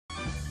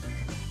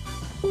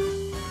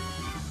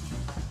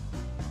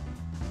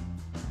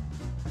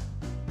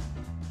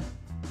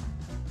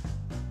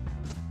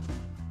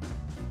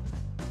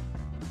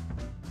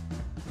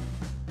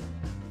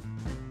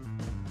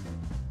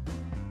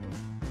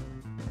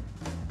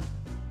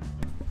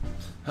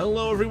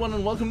Hello everyone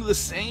and welcome to the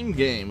same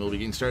game. We'll be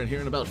getting started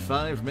here in about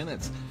 5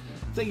 minutes.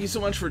 Thank you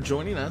so much for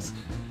joining us.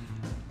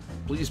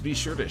 Please be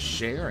sure to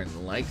share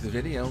and like the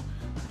video.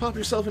 Pop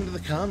yourself into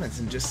the comments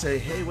and just say,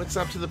 hey, what's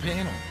up to the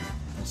panel?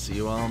 We'll see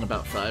you all in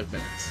about 5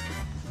 minutes.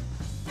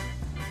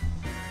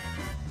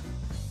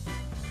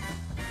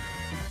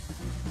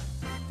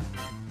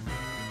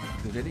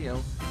 The video.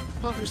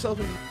 Pop yourself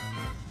into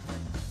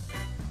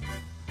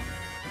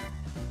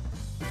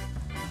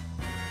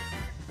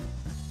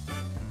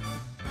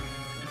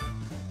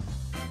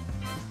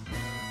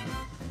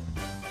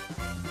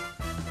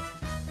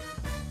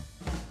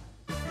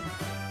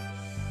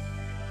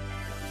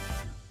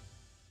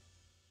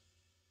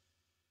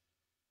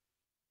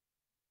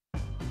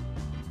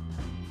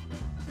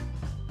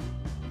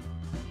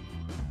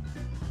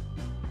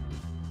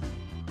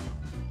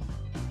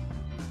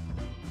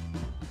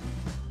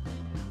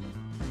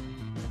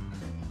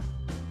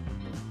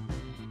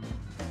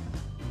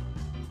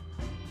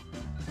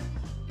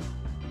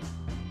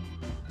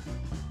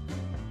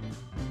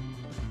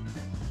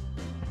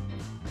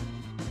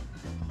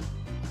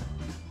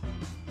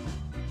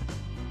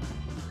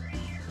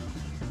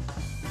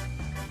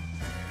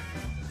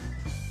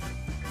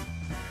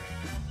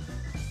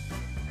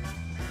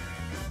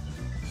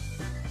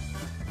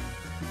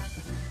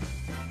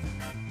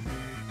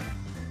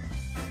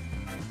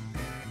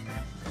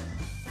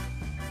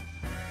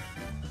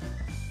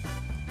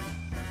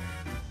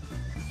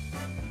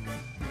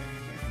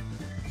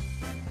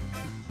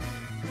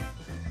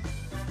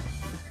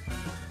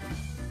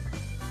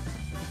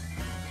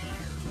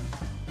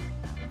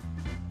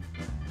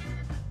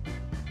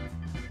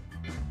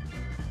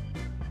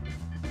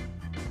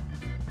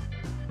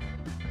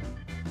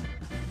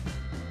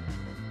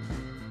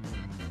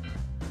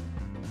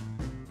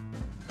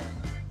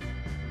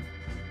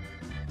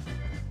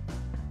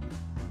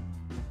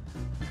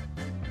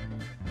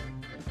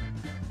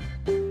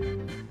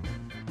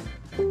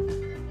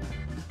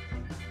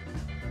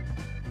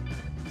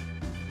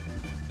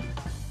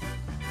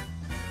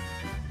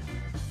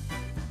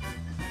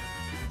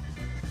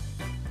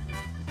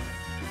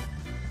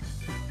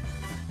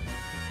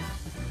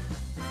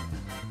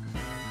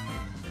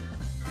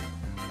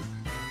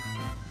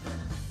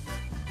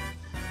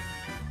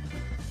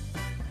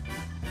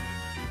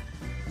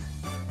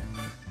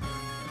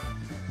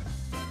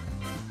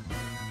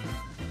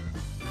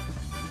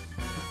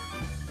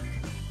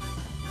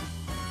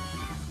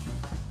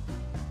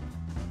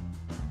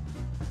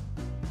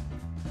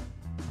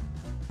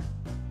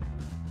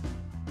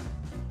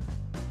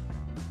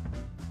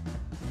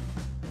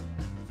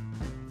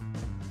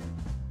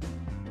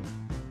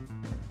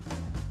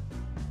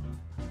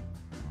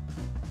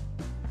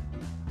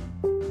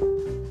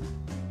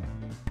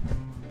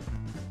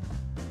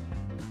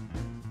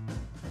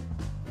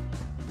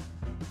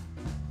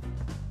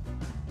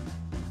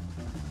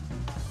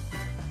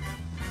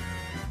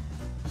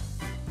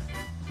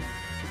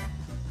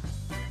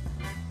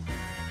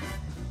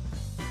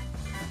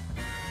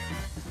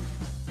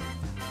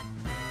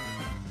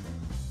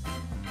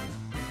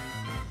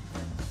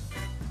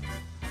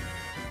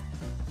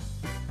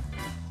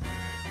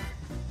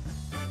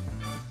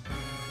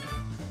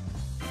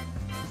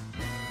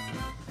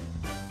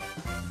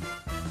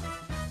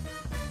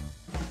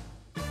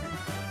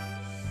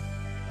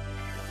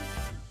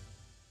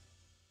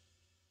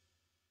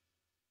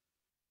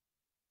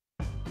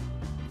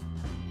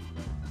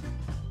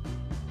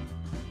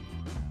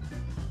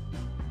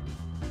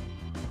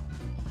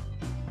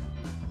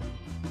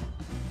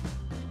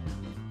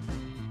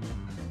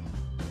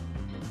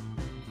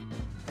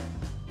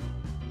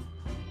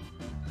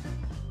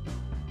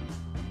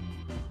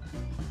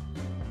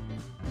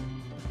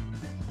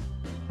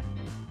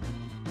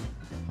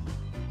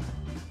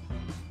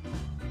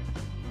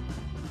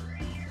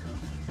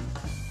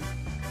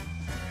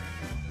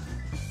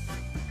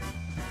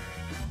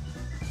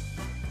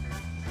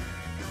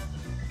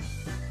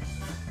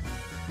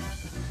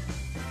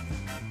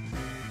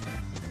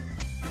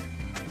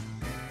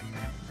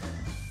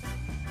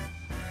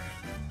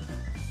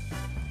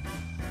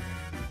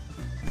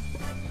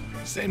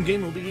Same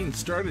game will be getting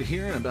started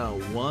here in about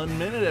 1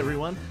 minute,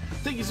 everyone.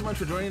 Thank you so much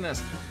for joining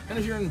us. And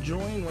if you're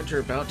enjoying what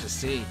you're about to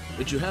see,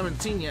 which you haven't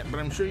seen yet, but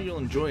I'm sure you'll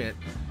enjoy it,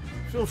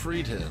 feel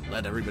free to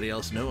let everybody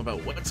else know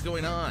about what's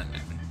going on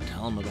and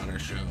tell them about our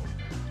show.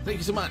 Thank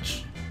you so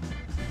much.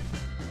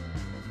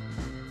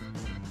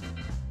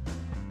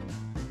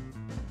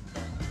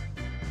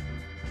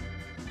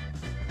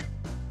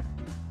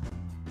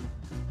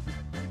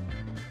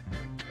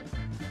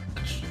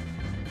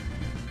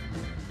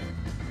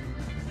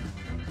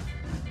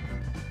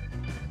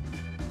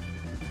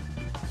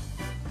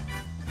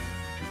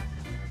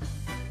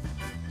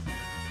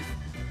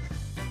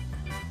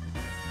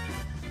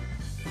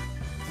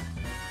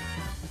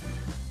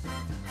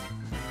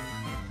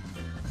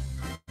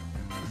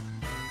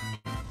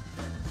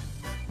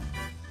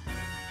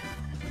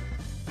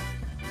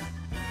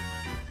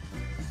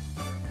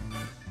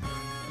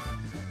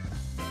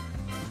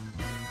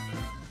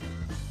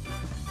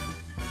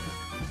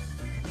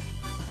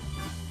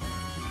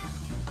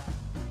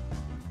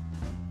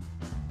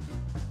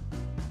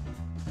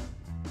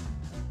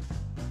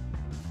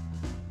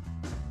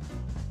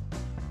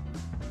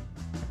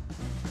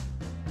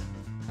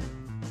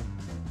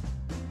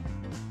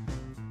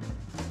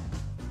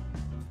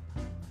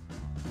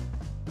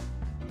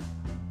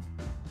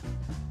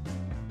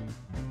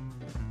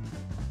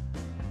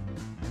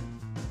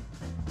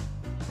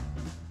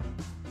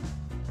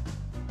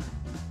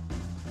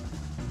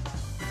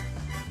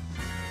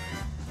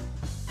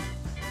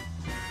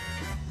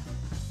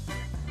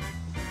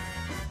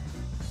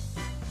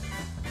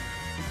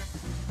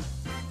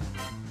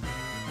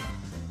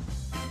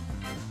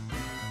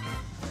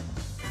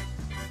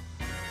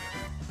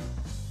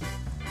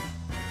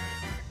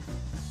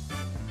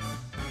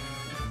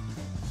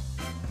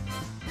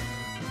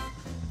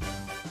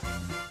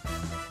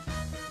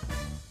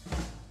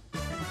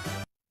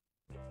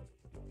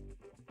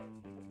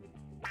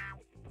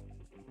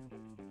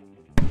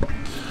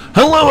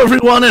 Hello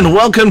everyone and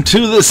welcome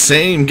to the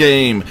same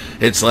game.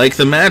 It's like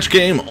the match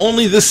game,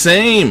 only the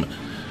same.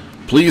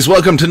 Please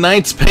welcome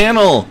tonight's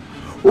panel,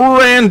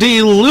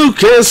 Randy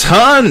Lucas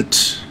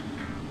Hunt,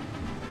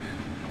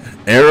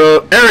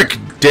 Eric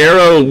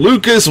Darrow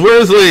Lucas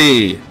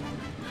Worthley,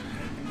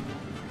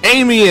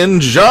 Amy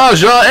and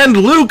Jaja and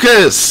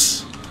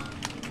Lucas,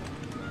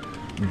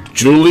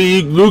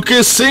 Julie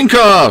Lucas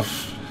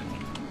Sinkoff,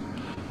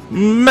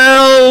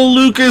 Mel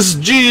Lucas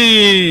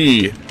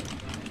G,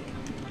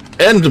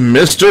 and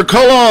Mr.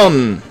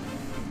 Colon,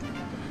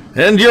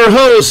 and your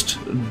host,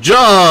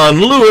 John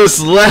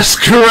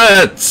Lascurettes.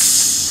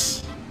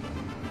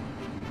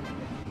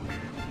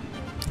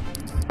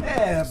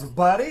 Hey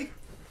everybody!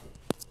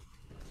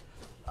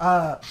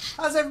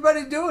 How's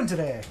everybody doing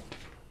today?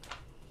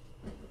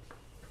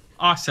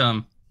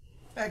 Awesome.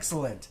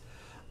 Excellent.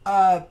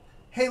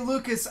 Hey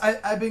Lucas,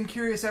 I've been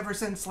curious ever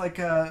since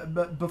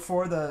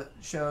before the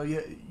show.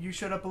 You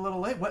showed up a little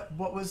late.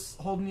 What was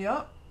holding you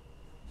up?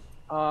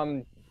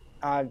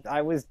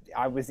 I was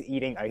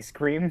eating ice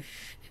cream.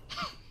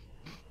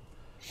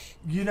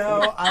 You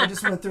know, I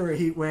just went through a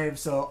heat wave,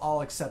 so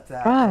I'll accept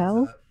that as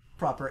a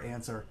proper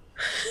answer.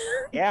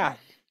 Yeah,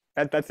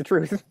 that's the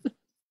truth.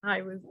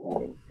 I was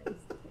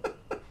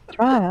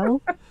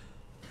trial.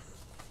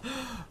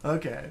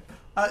 Okay.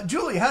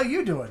 Julie, how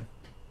you doing?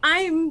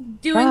 I'm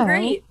doing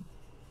great.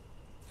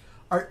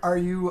 Are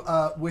you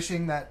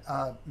wishing that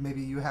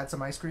maybe you had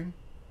some ice cream?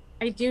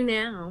 I do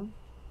now.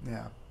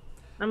 Yeah.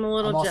 I'm a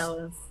little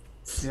jealous.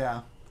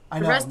 Yeah. I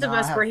know. The rest of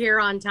us were here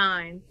on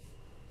time.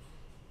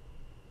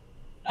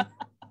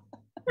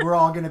 We're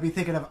all going to be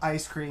thinking of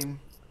ice cream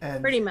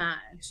and pretty much,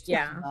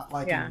 yeah. Not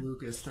liking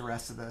Lucas the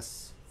rest of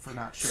this for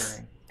not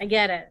sharing. I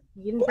get it.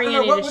 You didn't bring any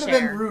to share. What would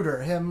have been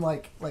ruder, him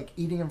like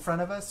eating in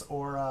front of us,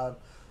 or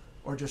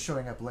just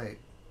showing up late?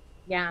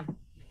 Yeah.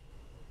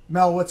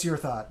 Mel, what's your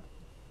thought?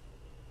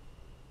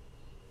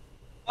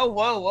 Oh,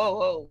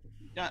 whoa.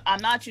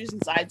 I'm not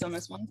choosing sides on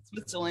this one.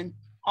 Switzerland.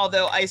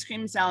 Although ice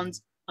cream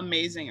sounds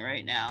amazing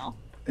right now.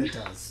 It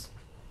does.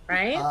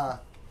 Right?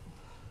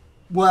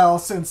 Well,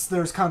 since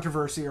there's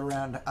controversy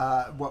around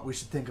what we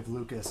should think of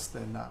Lucas,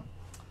 then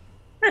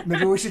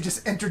maybe we should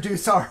just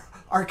introduce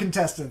our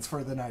contestants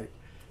for the night.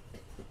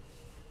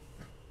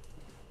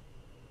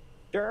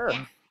 Sure.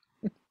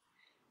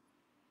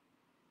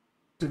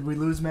 Did we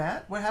lose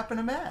Matt? What happened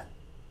to Matt?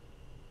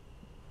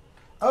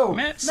 Oh,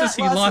 Matt says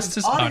he lost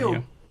his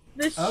audio.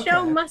 The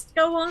show must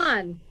go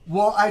on.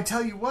 Well, I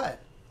tell you what,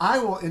 I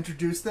will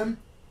introduce them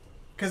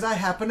because I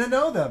happen to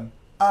know them.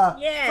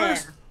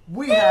 First,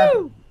 we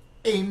have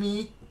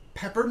Amy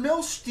Pepper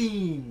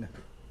Milstein.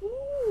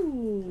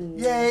 Ooh.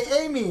 Yay,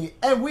 Amy!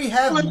 And we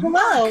have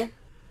Mark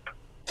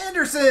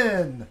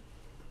Anderson.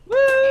 Woo!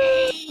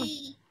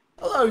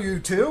 Hello, you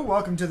two.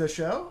 Welcome to the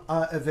show.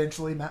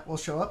 Eventually, Matt will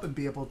show up and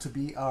be able to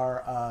be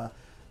our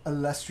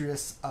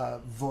illustrious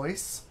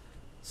voice.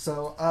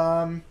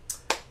 So,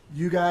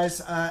 you guys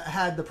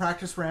had the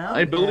practice round.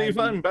 I believe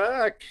I'm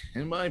back.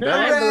 Am I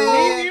back? I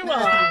believe you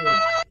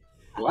are.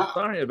 Wow.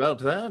 Sorry about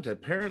that.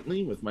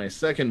 Apparently, with my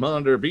second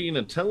monitor being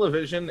a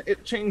television,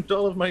 it changed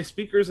all of my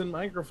speakers and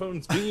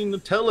microphones being a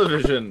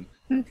television,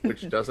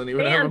 which doesn't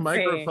even have a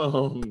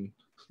microphone.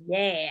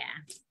 Yeah.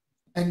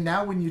 And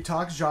now when you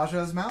talk,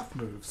 Jaja's mouth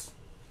moves.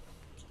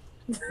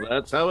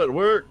 That's how it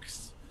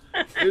works.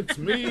 It's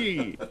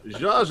me,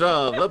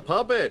 Jaja, the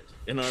puppet,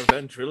 in our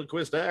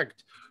ventriloquist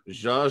act,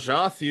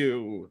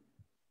 Jajathew.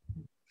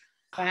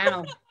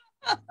 Wow.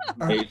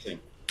 Amazing.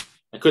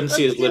 I couldn't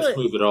see his lips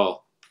move at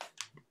all.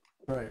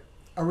 Right.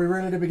 Are we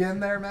ready to begin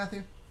there,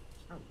 Matthew?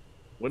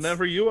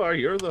 Whenever you are,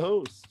 you're the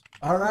host.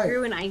 All right.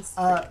 Through an ice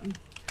cream.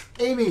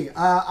 Amy,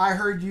 I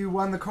heard you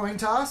won the coin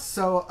toss,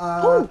 so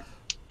I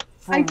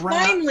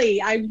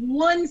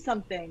won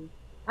something.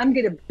 I'm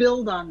going to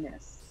build on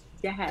this.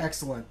 Go ahead.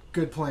 Excellent.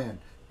 Good plan.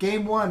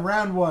 Game one,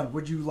 round one.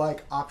 Would you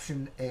like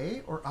option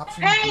A or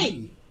option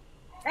B?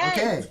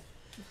 Okay.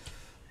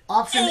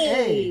 Option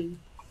A.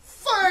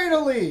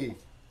 Finally,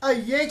 a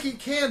Yankee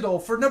Candle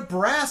for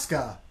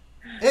Nebraska.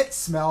 It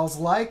smells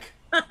like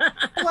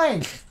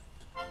blank.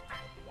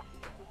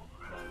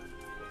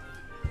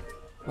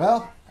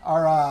 Well,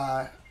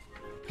 our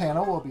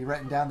panel will be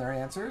writing down their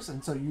answers,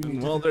 and so you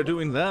need While they're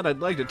doing that,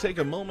 I'd like to take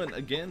a moment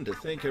again to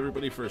thank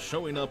everybody for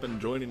showing up and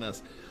joining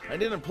us. I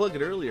didn't plug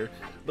it earlier,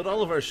 but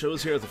all of our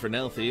shows here at the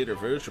Fresnel Theater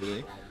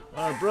virtually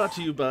are brought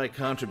to you by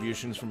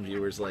contributions from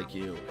viewers like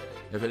you.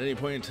 If at any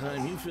point in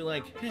time you feel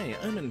like, hey,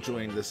 I'm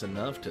enjoying this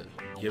enough to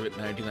give it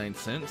 99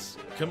 cents,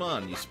 come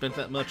on, you spent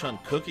that much on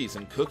cookies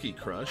and Cookie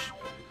Crush.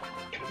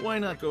 Why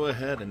not go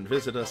ahead and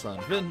visit us on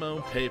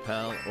Venmo,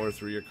 PayPal, or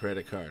through your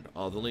credit card?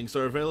 All the links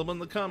are available in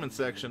the comment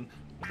section.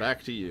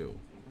 Back to you.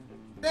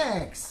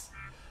 Thanks.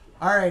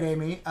 All right,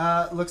 Amy.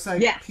 Looks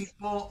like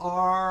people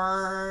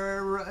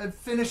are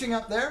finishing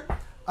up there.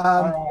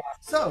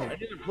 So I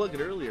didn't plug it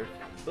earlier,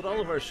 but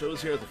all of our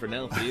shows here at the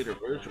Fresnel Theater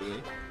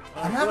virtually.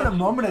 I'm having a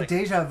moment of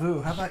deja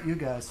vu. How about you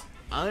guys?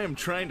 I am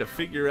trying to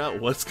figure out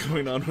what's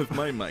going on with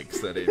my mic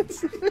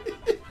settings.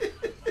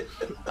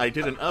 I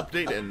did an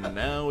update and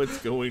now it's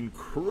going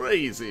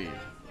crazy.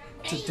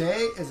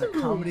 Today is a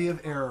comedy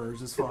of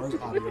errors as far as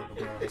audio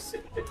goes.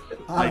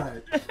 All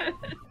right.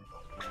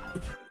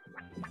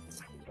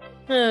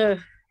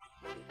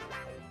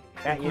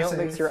 Matt, you know what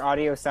makes your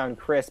audio sound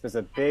crisp is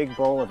a big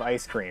bowl of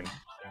ice cream.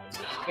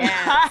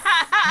 Yeah.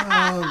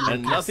 Oh,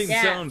 And nothing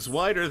Yes. sounds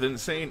whiter than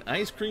saying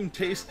ice cream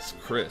tastes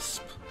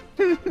crisp.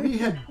 we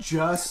had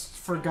just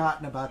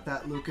forgotten about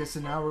that, Lucas,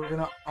 and now we're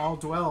gonna all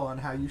dwell on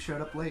how you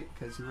showed up late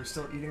because you were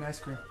still eating ice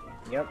cream.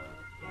 Yep.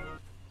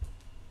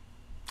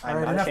 All I'm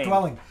right, not enough ashamed.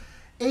 dwelling.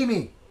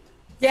 Amy,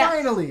 Yes.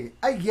 finally,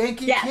 a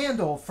Yankee Yes.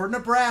 Candle for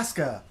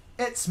Nebraska.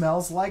 It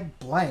smells like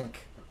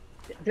blank.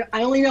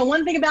 I only know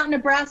one thing about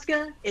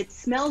Nebraska. It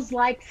smells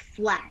like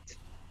flat.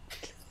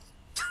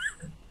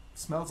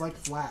 Smells like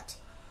flat.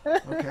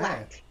 Okay.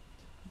 Flat.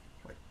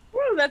 Woo,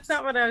 that's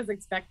not what I was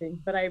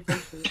expecting, but I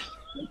appreciate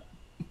it.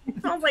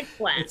 It sounds like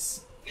flat.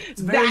 It's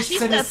very She's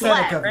the synesthetic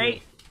flat, of you.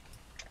 right?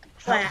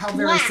 How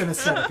very Flat.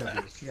 synesthetic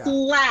of you. Yeah.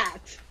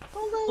 Flat.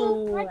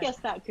 Although, I Flat. guess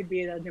that could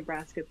be a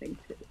Nebraska thing,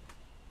 too.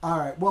 All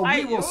right. Well,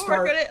 we will we'll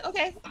start. work on it.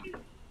 Okay.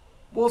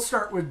 We'll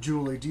start with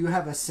Julie. Do you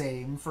have a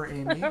same for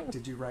Amy?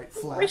 Did you write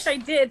flat? Wish I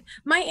did.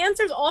 My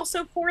answer's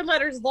also 4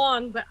 letters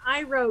long, but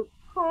I wrote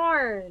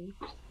corn.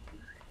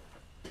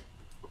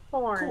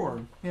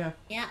 Corn. Yeah.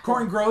 Yeah.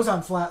 Corn grows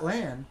on flat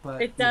land,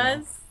 but It you know,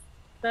 does.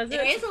 Does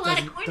There it? is a lot of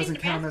doesn't, corn doesn't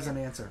in count as Nebraska.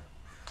 an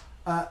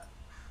answer.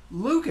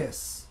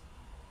 Lucas,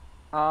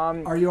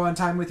 Um, are you on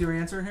time with your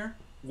answer here?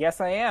 yes,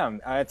 I am.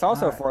 It's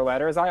also Alright. 4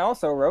 letters. I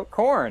also wrote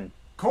corn.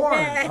 Corn.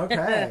 Yes.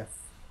 Okay.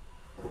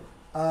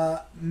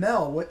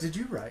 Mel, what did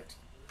you write?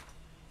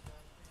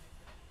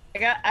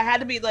 I had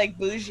to be like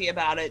bougie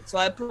about it, so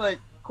I put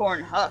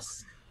corn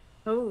husk.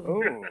 Oh.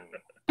 Ooh.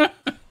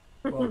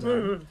 Well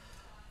done.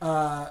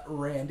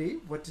 Randy,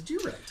 what did you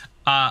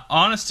write?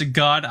 Honest to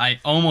God, I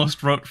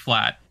almost wrote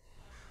flat.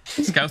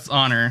 Scout's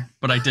honor,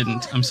 but I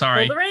didn't. I'm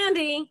sorry. Hold the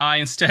Randy. I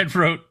instead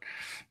wrote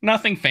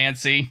nothing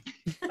fancy,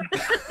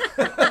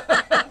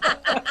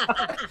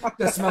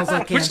 That smells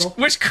like which candle.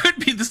 which could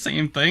be the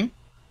same thing.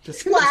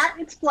 Just Flat.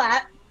 It's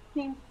flat.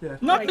 Yeah.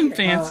 Nothing it.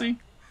 fancy.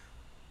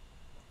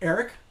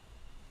 Eric?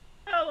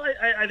 Well,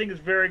 I think it's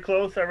very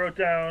close. I wrote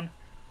down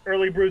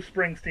early Bruce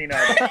Springsteen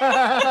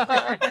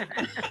album.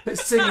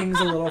 His singing's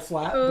a little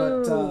flat,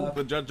 but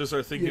The judges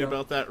are thinking Yeah.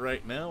 about that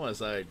right now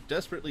as I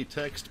desperately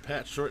text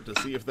Pat Short to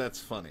see if that's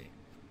funny.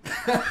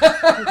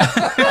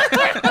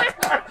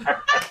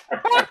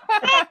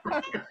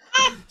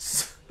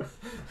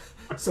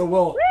 so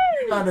we'll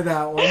get on to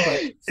that one.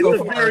 But It's so a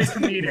far, very you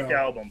comedic know.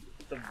 album.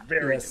 It's a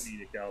very Yes.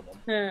 comedic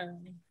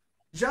album.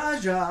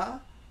 Jaja,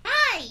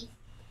 Hi.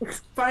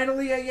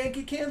 finally a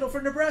Yankee Candle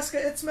for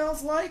Nebraska. It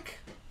smells like.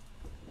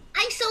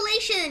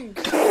 Isolation.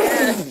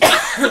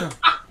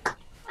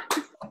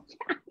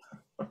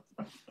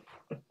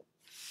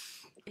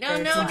 You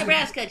don't know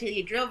Nebraska till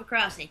you drove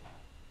across it.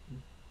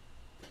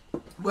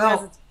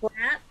 Well, It's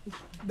flat.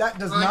 that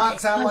does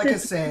not sound like a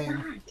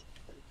saying.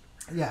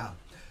 Yeah.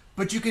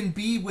 But you can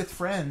be with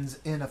friends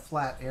in a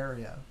flat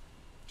area.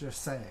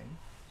 Just saying.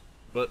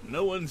 But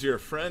no one's your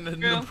friend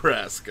in True.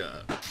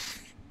 Nebraska.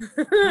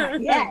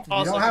 Yeah.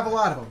 You don't have a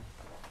lot of them.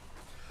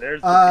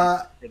 There's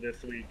the pick for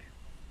this week.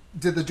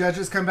 Did the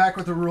judges come back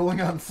with a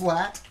ruling on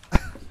flat?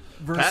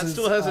 Versus, Pat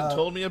still hasn't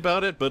told me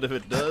about it, but if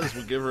it does,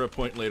 we'll give her a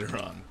point later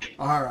on.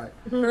 All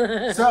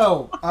right.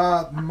 So,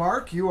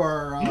 Mark, you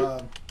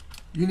are.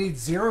 You need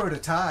 0 to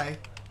tie,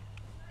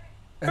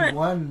 and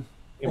 1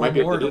 You or might be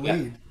able more to to do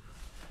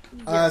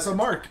that. lead. So,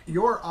 Mark,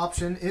 your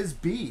option is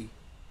B.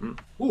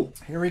 Ooh.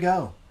 Here we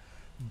go.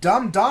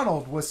 Dumb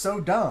Donald was so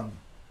dumb.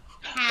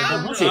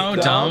 How? How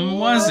dumb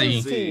was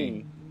he?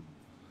 See.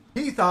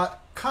 He thought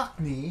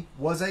Cockney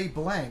was a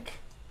blank.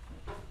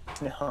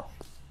 No.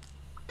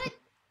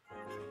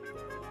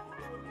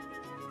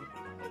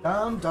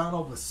 Dumb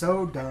Donald was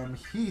so dumb,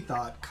 he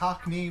thought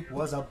Cockney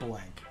was a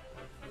blank.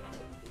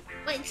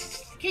 Wait,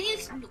 can you?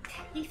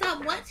 He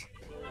thought what?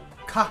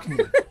 Cockney.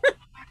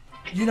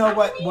 You know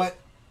what?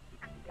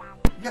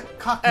 Yeah,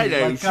 Cockney.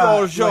 Hello, like,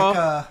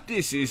 Georgia.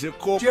 This is a did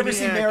Cockney you ever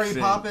see Mary accent.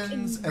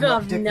 Poppins and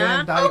what Dick Van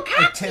Governor. Dyke Oh,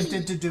 Cockney.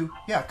 attempted to do?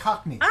 Yeah,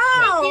 Cockney.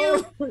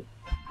 Oh!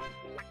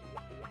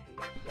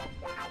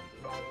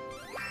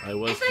 I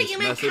was I thought just you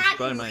meant messaged by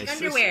cotton my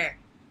sister. underwear.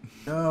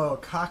 No,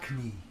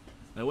 Cockney.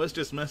 I was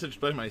just messaged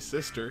by my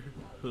sister,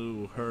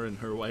 who her and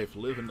her wife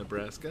live in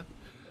Nebraska,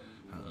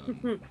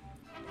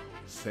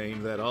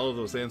 saying that all of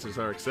those answers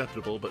are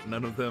acceptable, but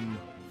none of them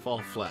fall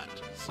flat.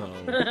 So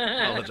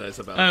apologize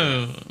about that.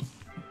 Oh.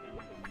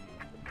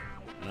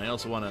 And I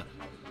also want to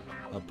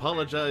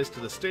apologize to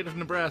the state of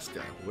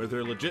Nebraska, where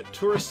their legit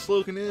tourist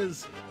slogan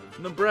is,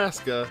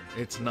 Nebraska,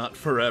 it's not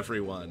for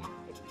everyone.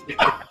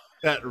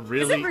 That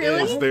really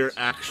really? is their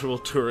actual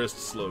tourist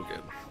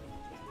slogan.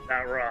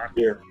 That rock.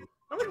 Here.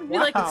 I would be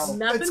like, it's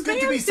nothing It's good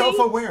to be fancy.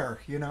 self-aware,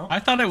 you know. I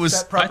thought it was.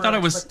 Set proper I thought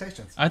it was.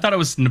 expectations. I thought it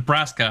was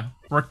Nebraska.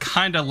 We're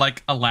kind of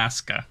like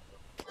Alaska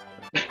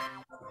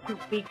Because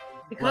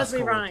Less we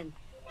cold. rhyme.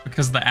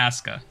 because of the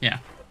Aska. Yeah.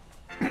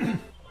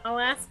 I'll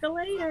ask you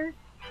later.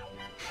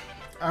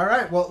 All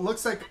right. Well, it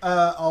looks like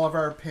all of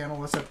our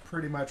panelists have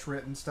pretty much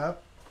written stuff,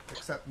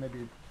 except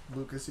maybe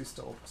Lucas, you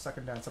still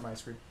sucking down some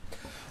ice cream.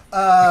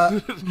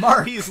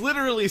 Mark. He's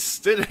literally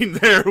sitting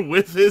there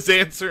with his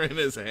answer in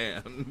his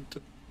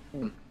hand.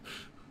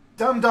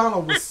 Dumb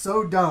Donald was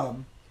so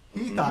dumb,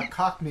 he thought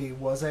Cockney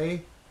was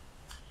a...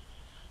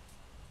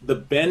 The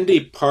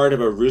bendy part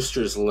of a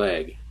rooster's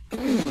leg.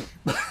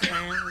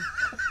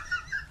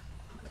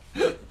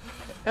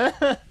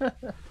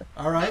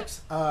 All right.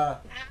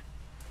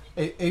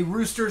 A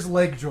rooster's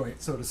leg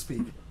joint, so to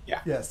speak.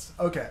 Yeah. Yes.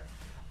 Okay.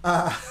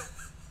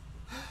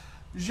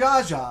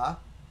 Jaja,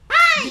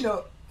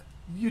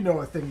 you know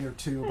a thing or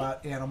two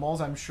about animals,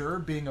 I'm sure,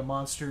 being a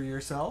monster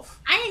yourself.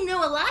 I know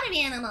a lot of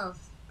animals,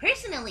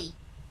 personally.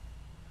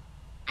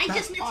 I That's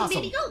just met awesome.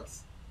 some baby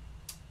goats.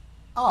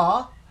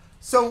 Aw.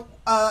 So,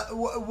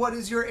 what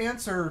is your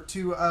answer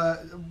to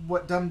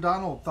what Dumb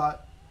Donald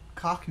thought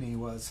Cockney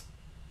was?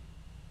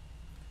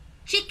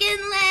 Chicken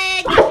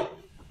leg!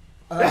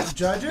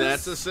 Judges?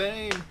 That's the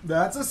same.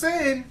 That's a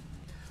same.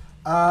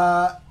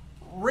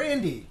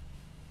 Randy.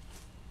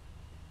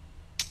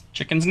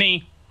 Chicken's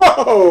knee.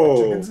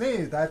 Oh! Chicken's knee.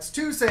 That's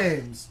two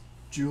sames.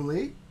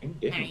 Julie.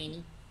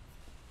 Tiny.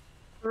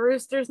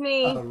 Rooster's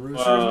knee.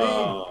 Rooster's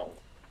Oh.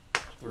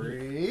 knee.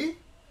 3.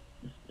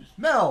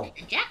 Mel.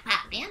 The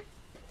jackpot, man.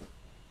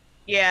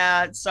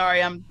 Yeah,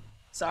 sorry, I'm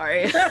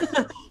sorry.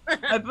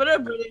 I put a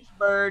British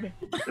bird.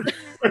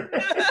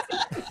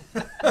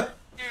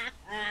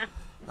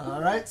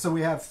 All right, so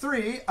we have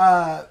 3.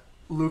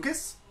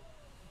 Lucas.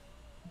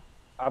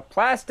 A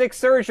plastic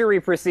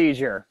surgery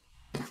procedure.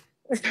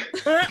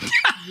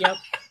 Yep.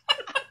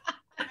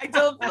 I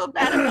don't feel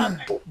bad about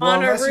that. Well, On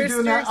a unless you're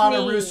doing that rooster's on a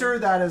knee. rooster,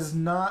 that is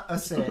not a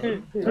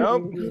same.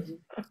 Nope.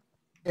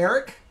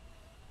 Eric.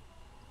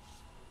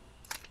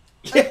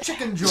 A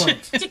chicken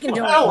joint. Chicken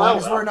joint. As long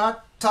as we're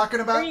not talking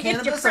about Where you get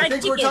your cannabis, I fried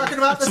think we're chicken. talking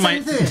about the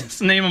same thing. It's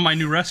the name of my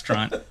new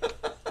restaurant.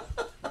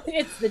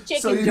 It's the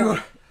chicken So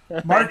joint.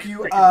 Mark,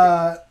 you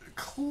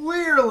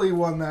clearly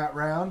won that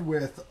round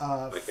with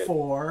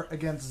 4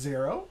 against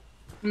 0.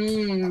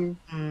 And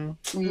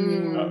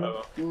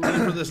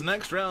for this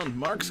next round,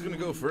 Mark's going to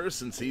go first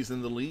since he's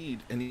in the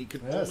lead, and he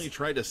could only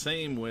try the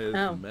same with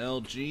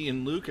Mel, G,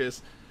 and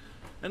Lucas.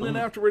 And then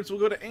afterwards, we'll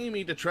go to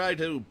Amy to try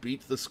to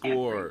beat the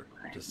score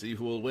to see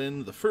who will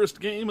win the first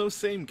game of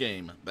Same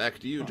Game. Back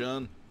to you,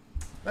 John.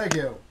 Thank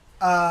you.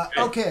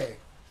 Okay.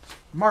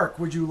 Mark,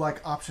 would you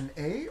like option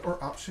A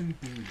or option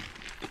B?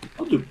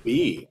 I'll do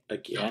B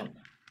again.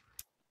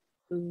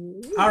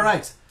 All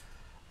right.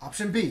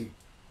 Option B.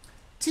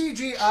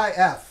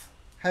 TGIF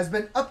has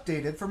been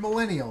updated for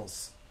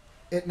millennials.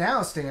 It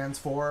now stands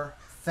for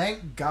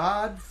Thank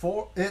God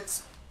for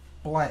It's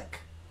Blank.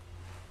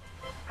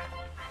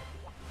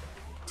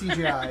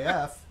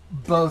 TGIF,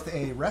 both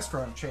a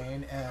restaurant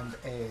chain and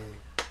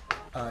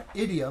a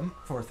idiom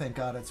for Thank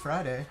God It's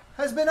Friday,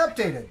 has been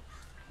updated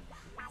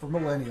for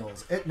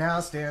millennials. It now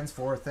stands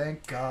for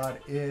Thank God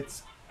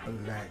It's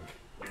Blank.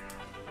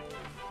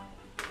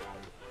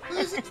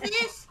 Who's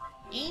this?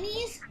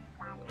 Amy's?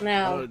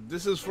 No.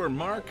 This is for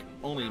Mark.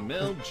 Only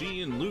Mel,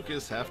 G, and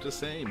Lucas have to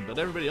same, but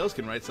everybody else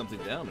can write something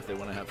down if they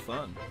want to have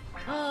fun.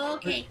 Oh,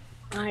 okay.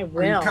 I Are you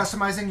will.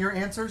 customizing your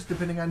answers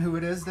depending on who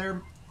it is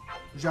there,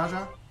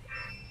 Jaja?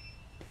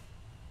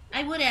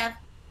 I would have.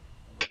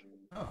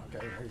 Oh, okay,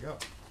 there you go.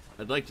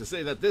 I'd like to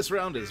say that this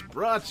round is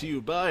brought to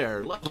you by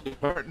our lovely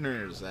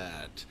partners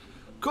at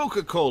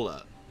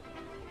Coca-Cola.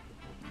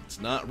 It's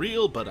not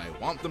real, but I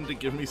want them to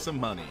give me some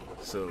money.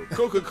 So,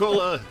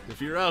 Coca-Cola, if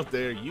you're out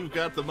there, you've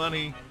got the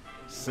money,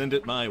 send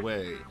it my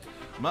way.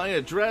 My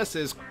address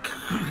is...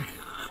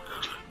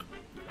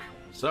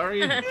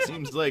 Sorry, it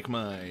seems like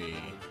my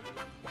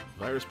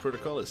virus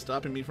protocol is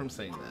stopping me from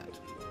saying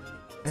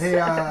that. Hey,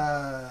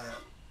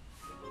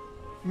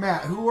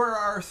 Matt, who are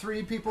our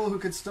 3 people who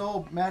could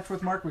still match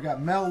with Mark? We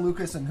got Mel,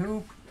 Lucas, and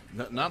who?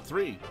 Not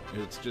 3.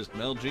 It's just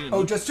Mel, G, and Oh,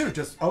 Lucas.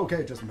 just 2.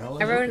 Okay, just Mel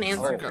and I wrote an Lucas.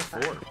 answer. I've got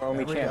 4.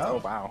 Only There we chance. go.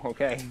 Oh, wow.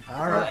 Okay.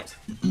 All right.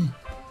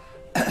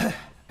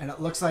 And it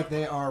looks like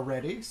they are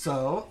ready.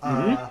 So,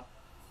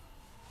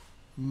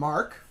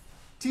 Mark,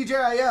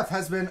 TGIF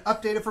has been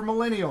updated for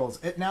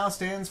millennials. It now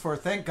stands for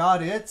Thank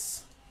God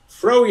It's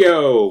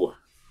Froyo!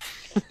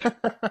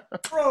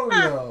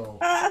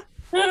 Froyo.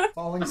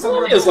 Falling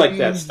somewhere Millennials like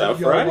that between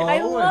stuff, right? YOLO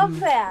I love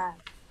and- that.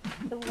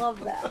 I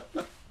love that.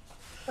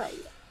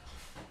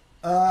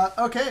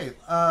 Okay,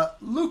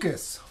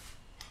 Lucas.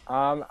 I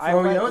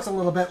Froyo, went, it's a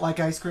little bit like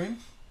ice cream.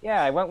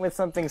 yeah, I went with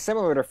something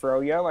similar to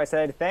Froyo. I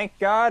said, thank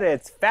God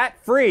it's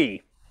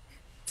fat-free.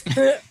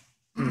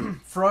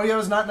 Froyo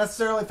is not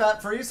necessarily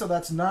fat-free, so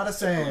that's not a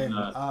saying.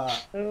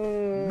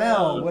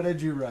 Mel, what did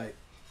you write?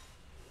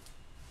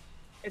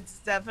 It's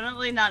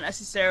definitely not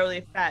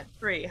necessarily fat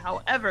free.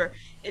 However,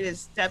 it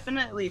is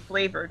definitely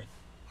flavored.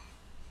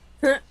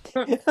 Thank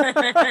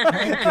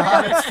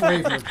God it's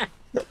flavored.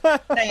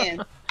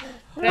 Saying.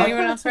 Did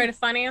anyone else write a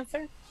fun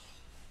answer?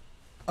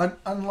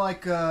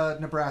 Unlike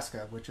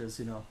Nebraska, which is,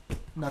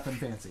 nothing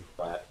fancy.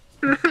 But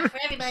For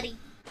everybody.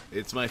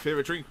 It's my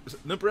favorite drink,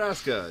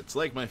 Nebraska. It's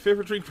like my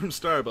favorite drink from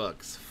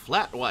Starbucks.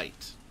 Flat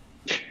white.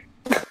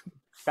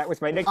 That was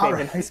my nickname All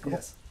right, in high school.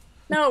 yes.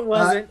 No, it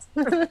wasn't.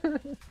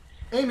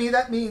 Amy,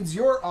 that means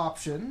your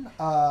option,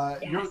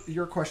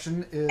 your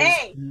question is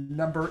A.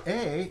 number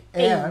A,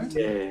 and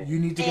you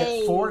need to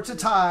get 4 to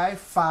tie,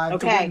 5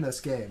 to win this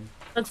game.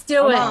 Let's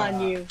do it. Come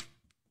on, you.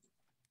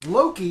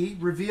 Loki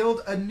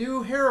revealed a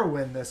new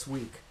heroine this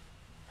week.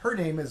 Her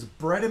name is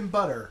Bread and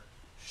Butter.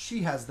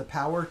 She has the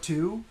power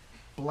to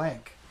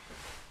blank.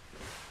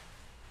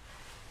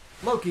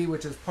 Loki,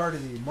 which is part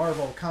of the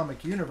Marvel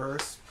comic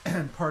universe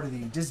and part of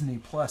the Disney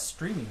Plus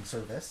streaming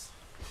service,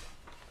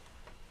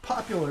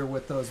 popular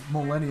with those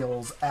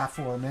millennials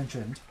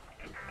aforementioned,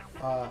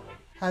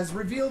 has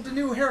revealed a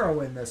new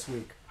heroine this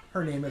week.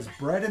 Her name is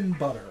Bread and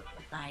Butter.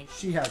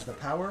 She has the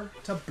power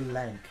to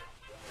blank.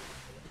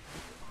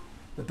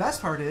 The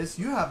best part is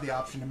you have the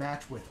option to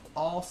match with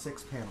all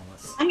 6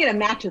 panelists. I'm going to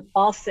match with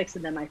all 6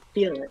 of them. I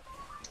feel it.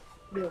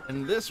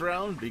 And this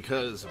round,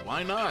 because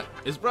why not,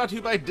 is brought to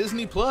you by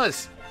Disney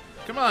Plus.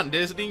 Come on,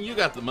 Disney, you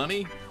got the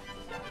money.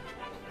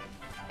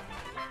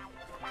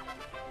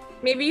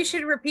 Maybe you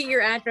should repeat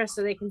your address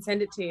so they can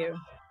send it to you.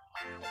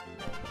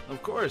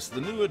 Of course,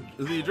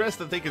 the address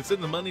that they can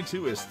send the money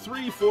to is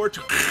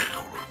 342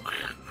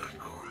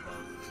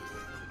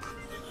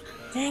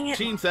 Dang it.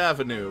 18th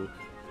Avenue,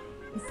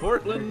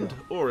 Portland,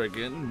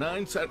 Oregon,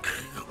 97.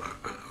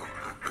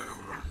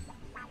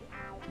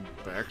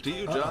 Back to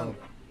you, John.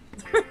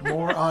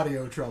 More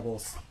audio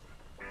troubles.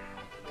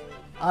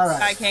 All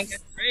right. I can't get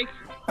a break.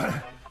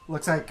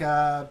 Looks like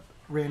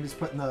Randy's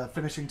putting the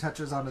finishing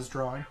touches on his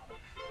drawing.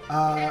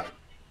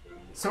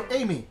 So,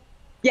 Amy.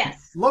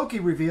 Yes. Loki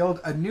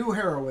revealed a new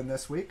heroine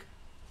this week.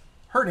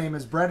 Her name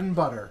is Bread and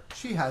Butter.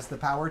 She has the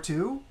power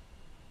to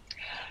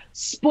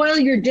spoil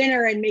your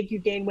dinner and make you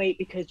gain weight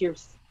because you're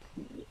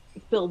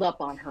filled up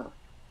on her.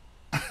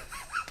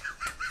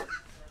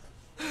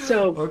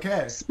 So,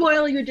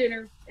 spoil your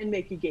dinner and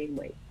make you gain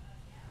weight.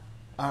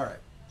 All right.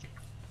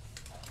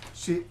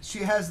 She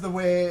has the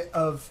way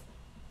of,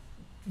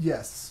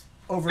 yes,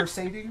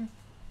 oversating,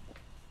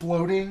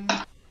 bloating,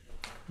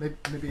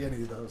 maybe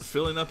any of those.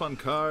 Filling up on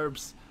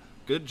carbs.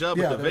 Good job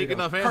with the vague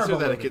enough answer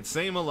that it could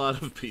same a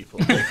lot of people.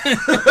 Way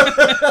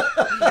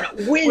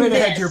to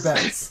hedge your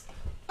bets.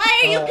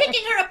 Why are you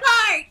picking her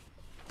apart?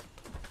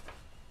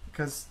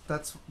 Because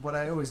that's what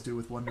I always do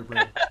with Wonder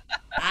Bread.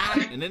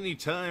 And any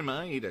time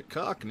I eat a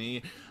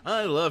Cockney,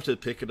 I love to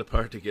pick it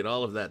apart to get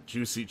all of that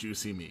juicy,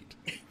 juicy meat.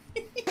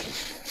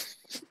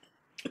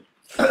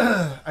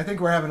 I think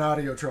we're having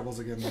audio troubles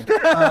again.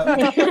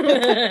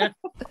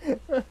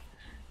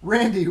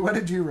 Randy, what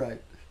did you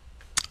write?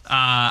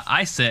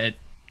 I said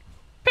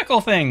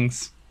pickle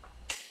things.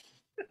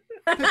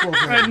 Pickle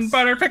things. Bread and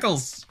butter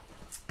pickles.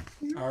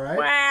 All right.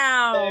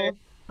 Wow.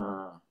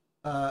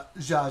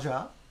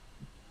 Jaja.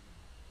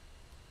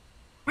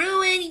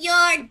 Ruin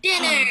your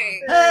dinner.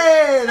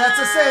 Hey, that's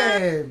the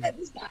same.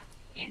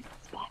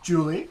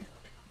 Julie.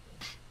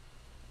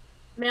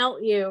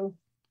 Melt you.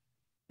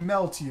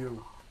 Melt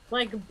you.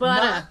 Like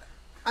butter.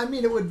 I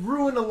mean, it would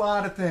ruin a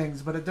lot of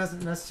things, but it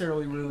doesn't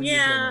necessarily ruin your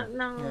dinner.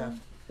 No.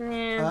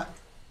 Yeah.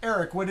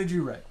 Eric, what did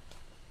you write?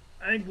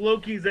 I think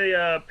Loki's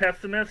a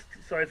pessimist,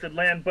 so I said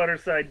land butter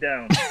side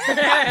down.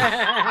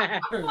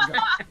 There you go.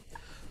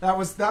 That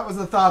was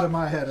the thought in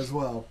my head as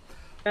well.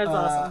 That's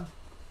awesome.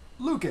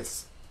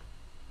 Lucas.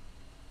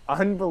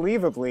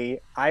 Unbelievably,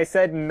 I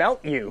said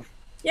melt you.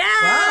 Yeah.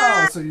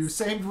 Wow, so you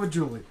saved with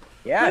Julie.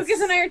 Yes.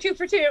 Lucas and I are 2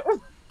 for 2.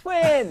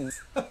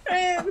 Twins.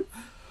 Twins.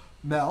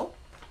 Mel.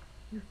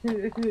 All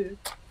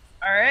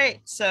right,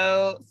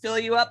 so fill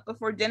you up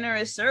before dinner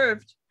is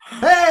served.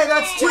 Hey,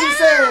 that's 2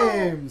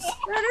 sames.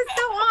 That is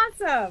so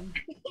awesome.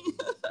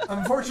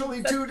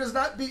 Unfortunately, 2 does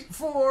not beat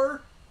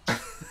 4.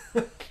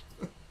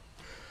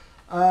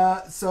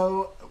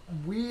 So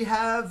we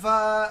have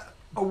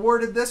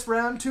awarded this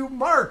round to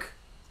Mark.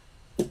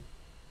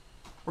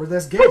 Or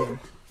this game.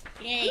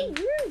 Yay.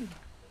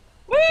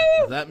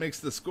 That makes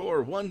the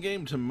score 1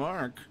 game to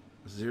Mark,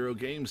 0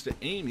 games to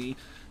Amy,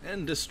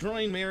 and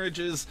destroying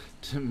marriages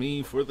to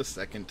me for the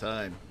 2nd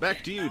time.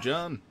 Back to you,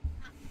 John.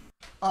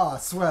 Ah,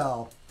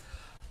 swell.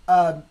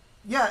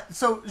 Yeah,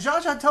 so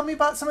Jaja, tell me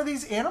about some of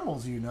these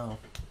animals you know.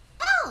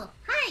 Oh,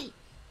 hi.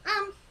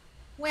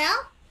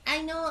 Well,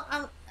 I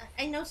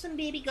know some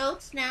baby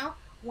goats now.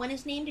 One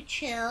is named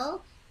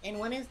Chill, and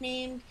one is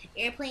named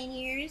Airplane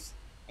Ears,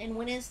 and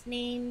one is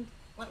named,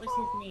 what was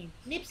his name?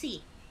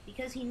 Nipsey,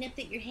 because he nipped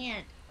at your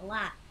hand a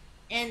lot.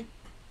 And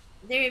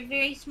they're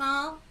very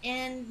small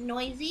and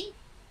noisy.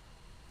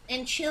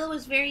 And Chill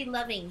was very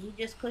loving. He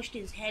just pushed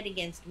his head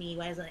against me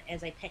as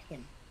I pet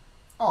him.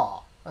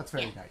 Aw, that's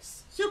very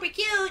nice. Super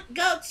cute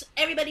goats.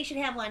 Everybody should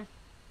have one.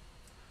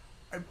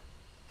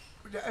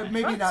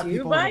 Maybe not you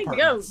people by in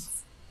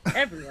apartments. goats.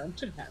 Everyone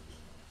should have.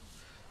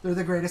 They're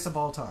the greatest of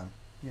all time,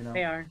 you know.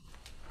 They are.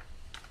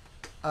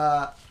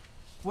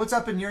 What's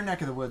up in your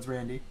neck of the woods,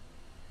 Randy?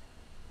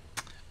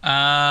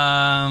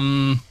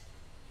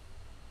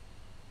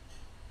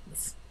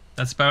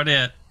 That's about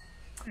it.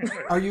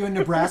 Are you in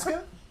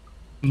Nebraska?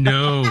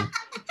 No.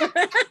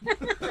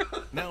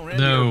 Now,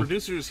 Randy, No. our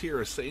producers here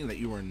are saying that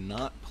you are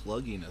not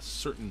plugging a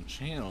certain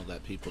channel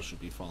that people should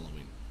be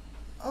following.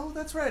 Oh,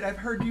 that's right. I've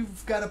heard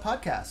you've got a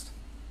podcast.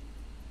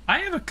 I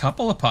have a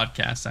couple of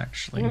podcasts,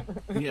 actually.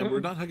 Yeah, we're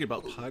not talking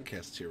about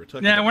podcasts here. We're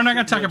talking Yeah, about we're not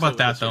going to talk videos about of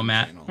that, the though, Stream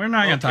Matt. Channel. We're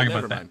not going to talk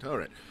never about that. mind. All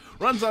right.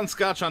 Runs on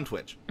Scotch on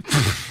Twitch.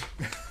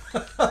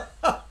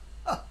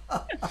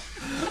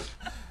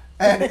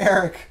 And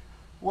Eric,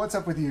 what's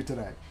up with you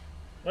today?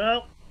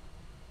 Well,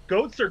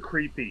 goats are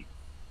creepy.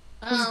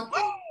 Oh.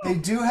 They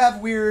do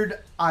have weird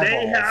eyeballs.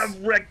 They have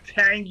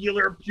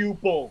rectangular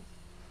pupils.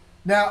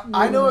 Now,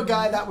 I know a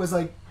guy that was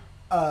like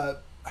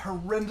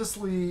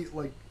horrendously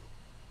like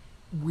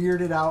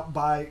weirded out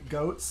by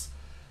goats,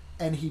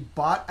 and he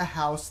bought a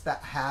house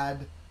that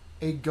had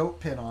a goat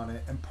pin on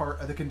it, and part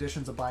of the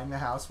conditions of buying the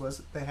house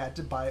was they had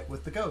to buy it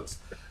with the goats.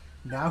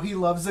 Now he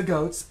loves the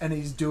goats, and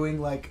he's doing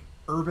like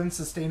urban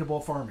sustainable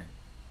farming.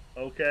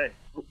 Okay.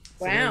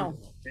 Wow.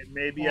 And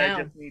maybe Wow.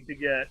 I just need to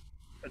get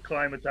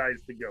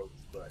acclimatized to goats,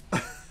 but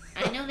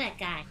I know that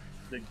guy.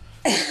 the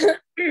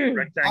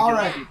rectangular All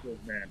right. pupils,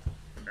 man.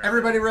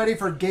 Everybody ready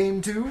for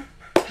game 2?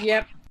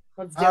 Yep.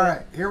 Let's do All it.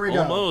 right, here we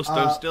go. Almost.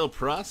 I'm still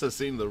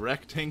processing the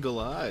rectangle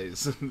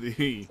eyes.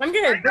 The I'm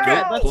good. We're good.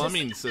 goat Let's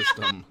plumbing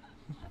system.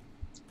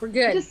 We're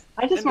good.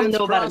 I just And want to it's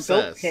know about a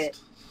goat processed. pit.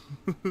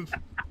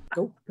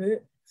 Goat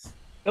pit.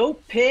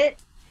 Goat pit?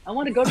 I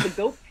want to go to the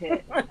goat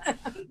pit.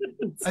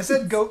 I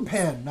said goat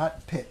pen,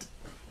 not pit.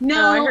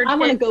 No, I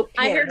want to go pit.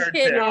 I heard pit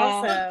pit.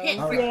 also. Goat pit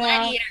for Yeah.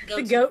 gladiator The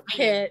goats. goat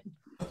pit.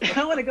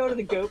 I want to go to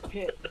the goat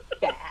pit.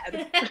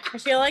 Bad. I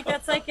feel like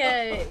that's like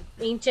a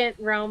ancient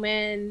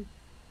Roman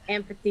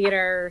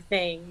amphitheater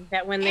thing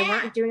that when they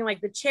weren't doing like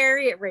the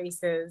chariot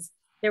races,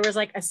 there was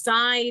like a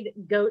side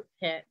goat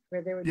pit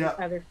where there would Yeah.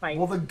 be other fights.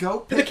 Well, the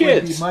goat For the pit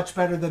would be kids. much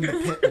better than the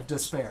pit of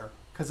despair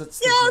because it's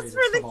the yes, greatest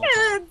for the of all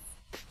time. kids.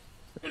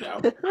 You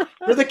know,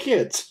 for the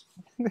kids.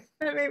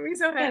 That made me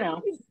so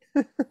happy.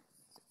 know.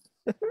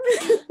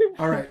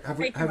 All right, have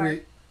Thank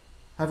you,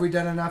 we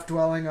done enough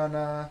dwelling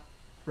on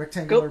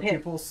rectangular Goat pit.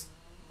 pupils?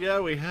 Yeah,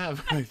 we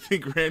have. I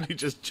think Randy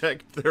just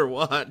checked their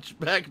watch.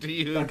 Back to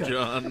you, Okay.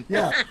 John.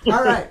 Yeah.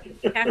 All right.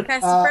 Half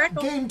past the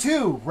crackle. Game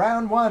 2,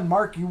 round 1.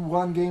 Mark, you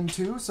won game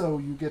 2, so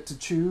you get to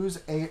choose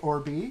A or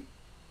B.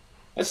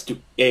 Let's do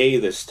A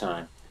this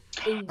time.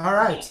 All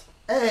right.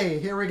 A,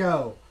 here we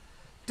go.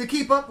 To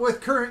keep up with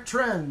current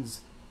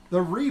trends,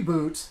 the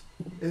reboot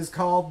is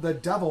called The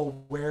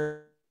Devil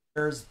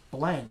Wears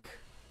Blank.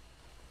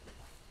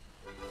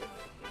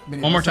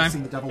 Many One of more us have time.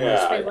 seen The Devil Yeah,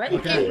 Wears Wait, what? I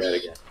can do that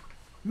again.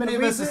 Many A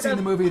of us have reboot seen of-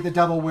 the movie The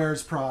Devil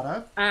Wears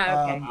Prada.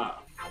 Ah,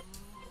 okay.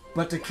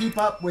 But to keep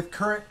up with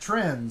current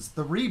trends,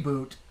 the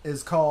reboot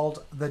is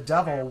called The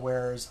Devil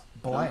Wears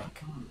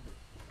Blank.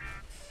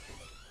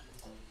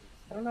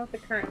 I don't know what the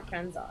current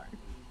trends are.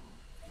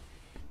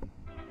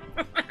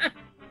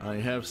 I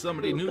have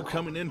somebody new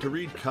coming in to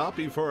read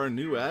copy for our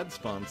new ad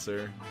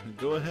sponsor.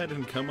 Go ahead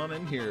and come on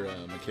in here,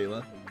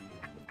 Michaela.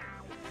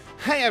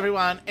 Hey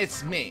everyone,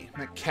 it's me,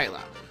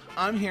 Michaela.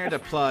 I'm here to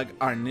plug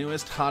our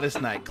newest,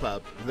 hottest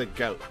nightclub, the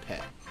Goat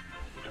Pit.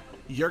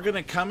 You're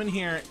gonna come in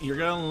here, you're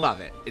gonna love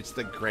it. It's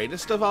the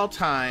greatest of all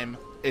time.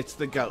 It's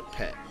the Goat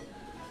Pit.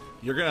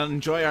 You're gonna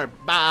enjoy our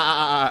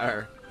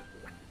bar.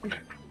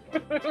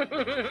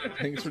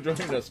 Thanks for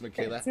joining us,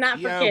 Michaela. It's not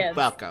for You're kids.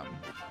 welcome.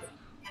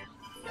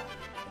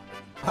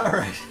 All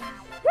right.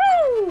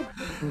 Woo!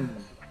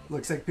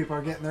 Looks like people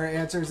are getting their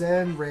answers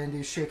in.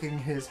 Randy's shaking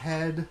his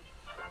head.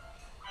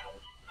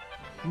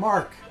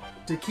 Mark,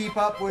 to keep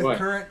up with What?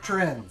 current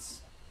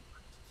trends,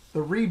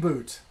 the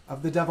reboot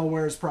of The Devil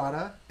Wears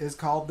Prada is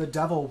called The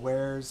Devil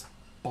Wears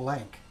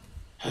Blank.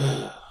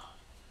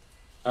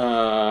 Under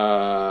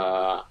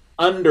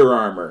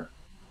Armour.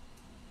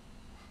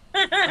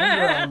 Under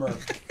Armour.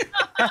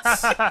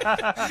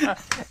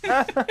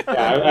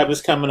 Yeah, I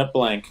was coming up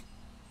blank.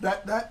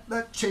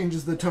 That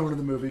changes the tone of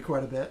the movie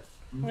quite a bit.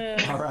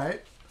 Yeah. All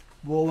right.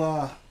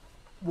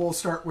 We'll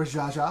start with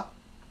Jaja.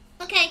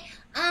 Okay,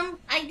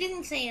 I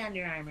didn't say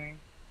Under Armour.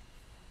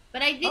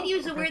 But I did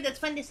use a word that's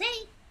fun to say.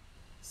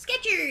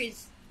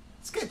 Skechers.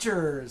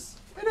 Skechers.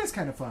 It is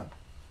kind of fun.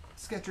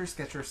 Skechers.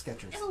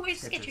 Devil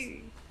wears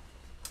Skechers.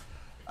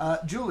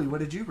 Julie, what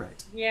did you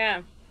write?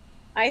 Yeah.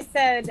 I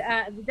said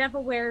the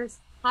devil wears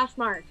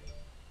Poshmark.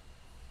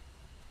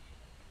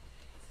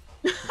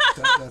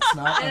 That's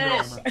not Under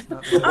Armour. It's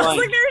not Under I was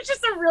Armour. like, there was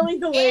just a really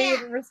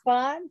delayed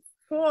response.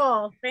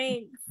 Cool,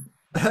 thanks.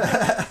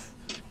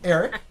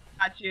 Eric?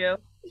 Got you.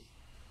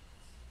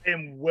 I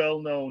am well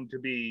known to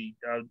be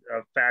a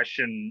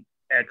fashion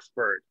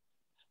expert.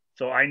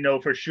 So I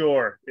know for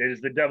sure it is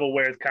The Devil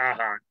Wears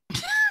Kahan.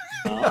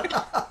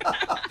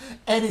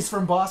 And he's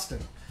from Boston.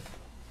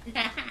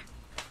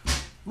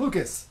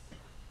 Lucas.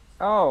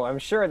 Oh, I'm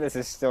sure this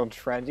is still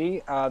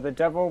trendy. The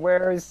devil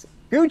wears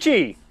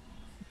Gucci.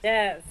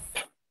 Yes.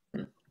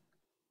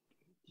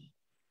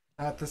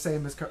 Not the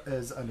same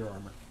as Under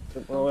Armour.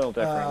 A little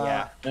different,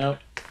 yeah. No.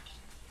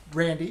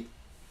 Randy.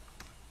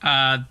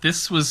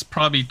 This was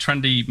probably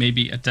trendy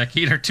maybe a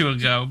decade or two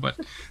ago, but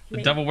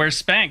the devil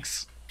wears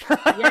Spanx.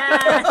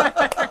 Yeah.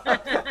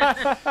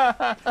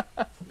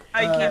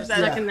 I keep that.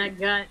 Stuck in that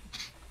gut.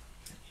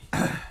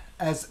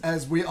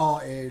 As we all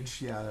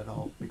age, yeah, it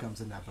all becomes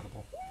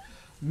inevitable.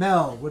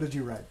 Mel, what did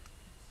you write?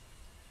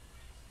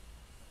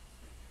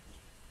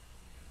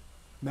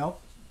 Mel?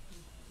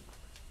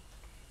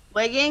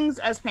 Leggings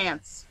as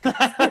pants. Also,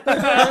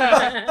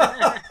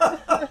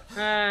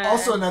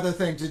 another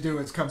thing to do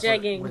is comfort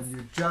Jeggings. when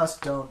you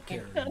just don't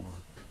care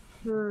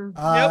anymore.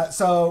 Nope.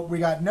 So we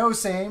got no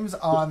sames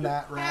on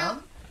that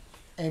round.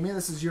 Amy,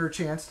 this is your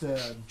chance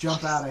to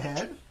jump out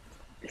ahead.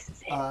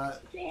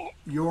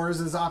 Yours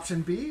is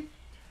option B.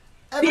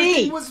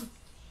 Everything was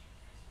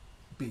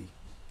B.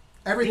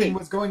 Everything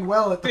was going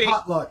well at the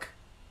potluck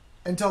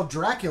until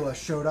Dracula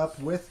showed up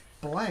with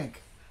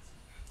blank.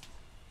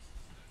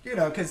 You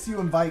know, because you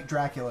invite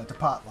Dracula to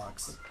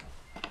potlucks.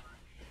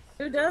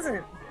 Who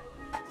doesn't?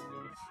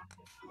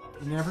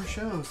 He never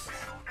shows.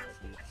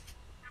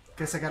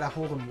 Guess I gotta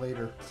hold him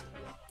later.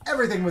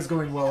 Everything was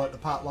going well at the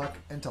potluck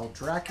until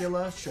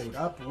Dracula showed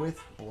up with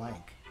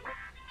blank.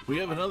 We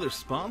have another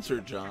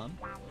sponsor, John.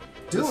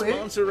 Do the it.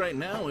 sponsor right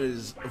now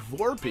is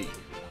Vorpy.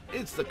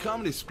 It's the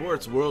Comedy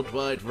Sports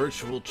Worldwide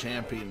Virtual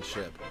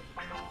Championship.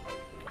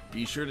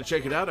 Be sure to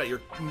check it out at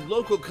your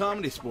local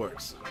Comedy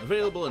Sports,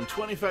 available in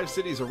 25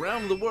 cities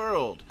around the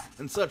world,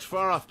 in such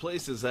far-off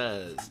places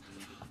as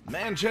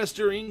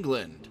Manchester,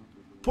 England,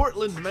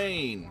 Portland,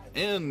 Maine,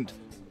 and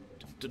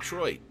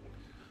Detroit.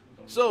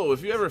 So,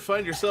 if you ever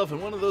find yourself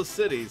in one of those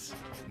cities,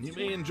 you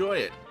may enjoy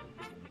it.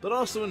 But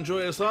also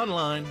enjoy us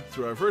online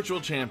through our virtual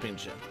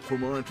championship. For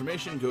more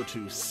information, go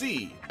to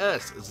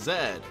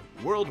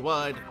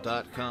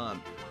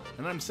cszworldwide.com.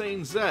 And I'm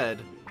saying Z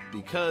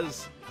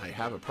because I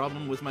have a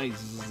problem with my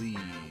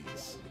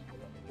Z's.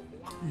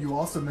 You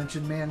also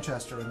mentioned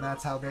Manchester, and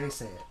that's how they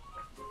say it.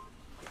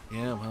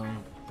 Yeah, well,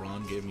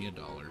 Braun gave me $1.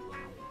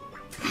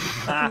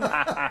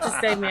 To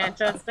say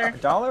Manchester. A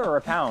dollar or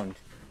a pound?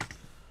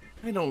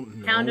 I don't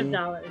know. Pound of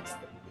dollars.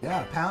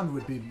 Yeah, a pound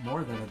would be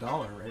more than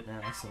 $1 right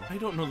now. So I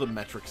don't know the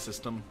metric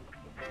system.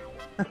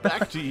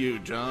 Back to you,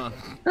 John.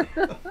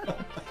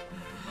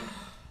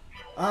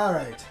 all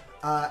right,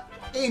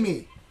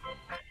 Amy.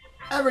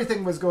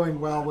 Everything was going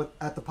well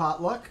at the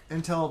potluck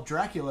until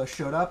Dracula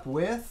showed up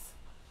with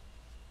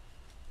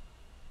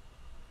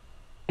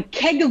A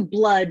keg of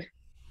blood.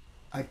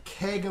 a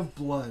keg of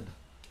blood.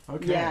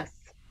 Okay. Yes.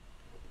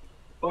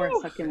 Or a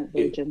succulent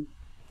virgin.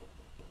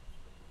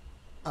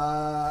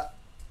 All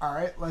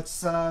right, let's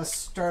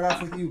start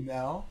off with you,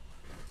 Mel.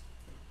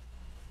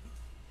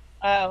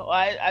 Oh,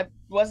 I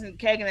wasn't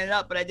kegging it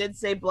up, but I did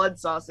say blood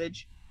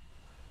sausage.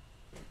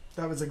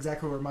 That was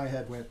exactly where my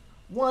head went.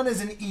 One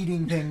is an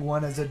eating thing,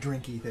 one is a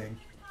drinky thing.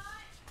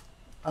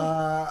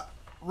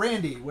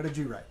 Randy, what did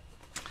you write?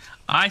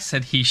 I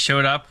said he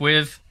showed up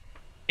with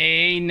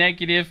a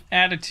negative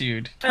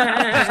attitude.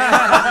 Yes.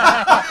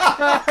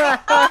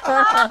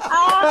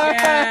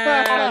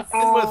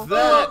 And with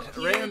that,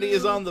 Randy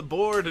is on the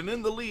board and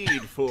in the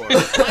lead for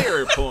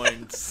player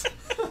points.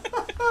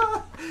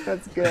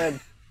 That's good.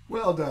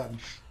 Well done.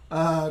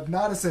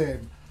 Not a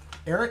same.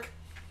 Eric?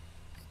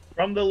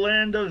 From the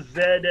land of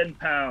Zed and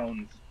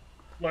pounds.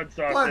 Blood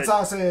sausage. Blood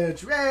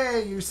sausage.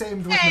 Yay, you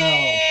samed with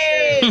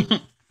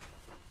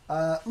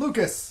Mel.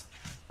 Lucas.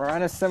 We're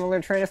on a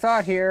similar train of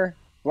thought here.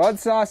 Blood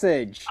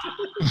sausage.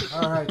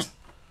 All right.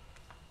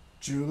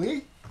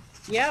 Julie?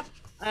 Yep.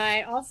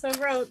 I also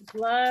wrote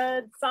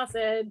blood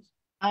sausage.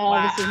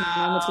 Oh, this is my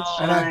moment to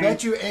shine. And I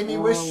bet you Amy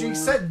wished she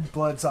said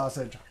blood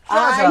sausage.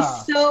 I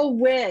Jaja. so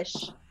wish.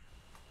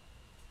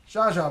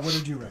 Jaja, what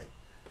did you write?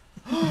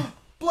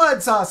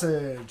 Blood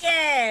sausage.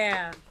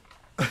 Yeah.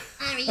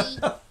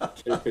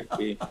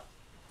 Typically.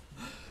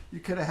 You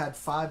could have had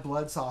 5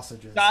 blood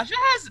sausages. Dasha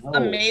has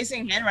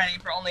amazing handwriting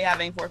for only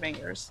having 4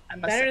 fingers. I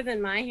must Better say.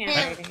 than my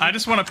handwriting. I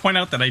just want to point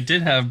out that I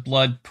did have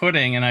blood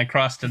pudding, and I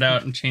crossed it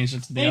out and changed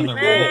it to the other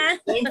one.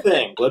 Same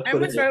thing. Blood I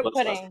pudding almost and wrote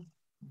blood pudding. sausage.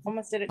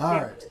 Almost did it too. All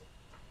right.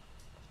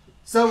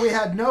 So we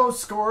had no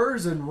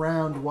scores in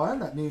round 1.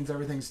 That means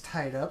everything's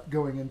tied up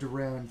going into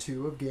round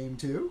 2 of game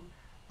 2.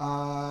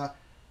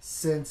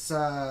 Since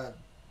I'm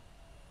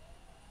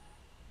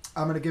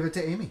going to give it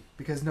to Amy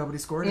because nobody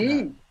scored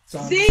in that. So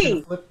I'm just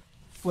going to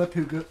flip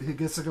who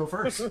gets to go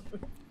first.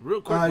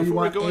 Real quick, you before we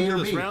want go A into or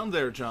this B? round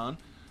there, John,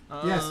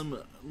 Yes.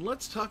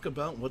 let's talk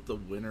about what the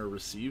winner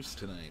receives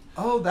tonight.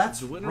 Oh, that's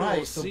The winner will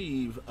right. So,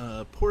 receive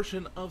a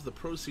portion of the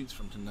proceeds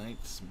from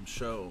tonight's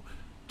show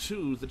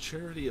to the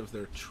charity of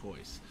their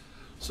choice.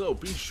 So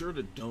be sure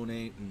to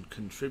donate and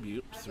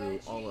contribute through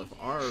all of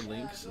our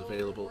links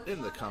available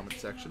in the comment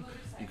section.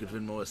 You could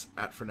Venmo us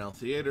at Fresnel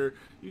Theater.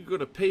 You can go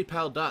to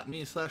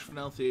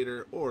paypal.me/Fresnel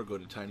Theater or go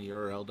to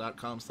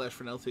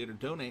tinyurl.com/Fresnel Theater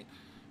donate.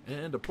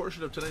 And a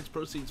portion of tonight's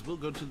proceeds will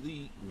go to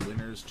the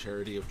winner's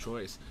charity of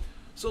choice.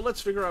 So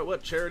let's figure out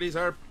what charities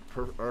our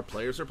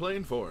players are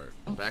playing for.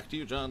 Back to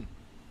you, John.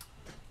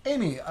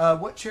 Amy,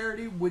 what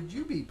charity would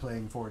you be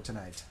playing for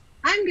tonight?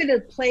 I'm going to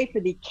play for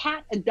the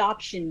cat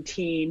adoption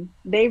team.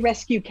 They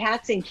rescue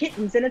cats and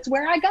kittens, and it's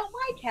where I got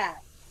my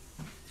cat,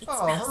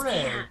 Oh,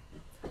 hooray.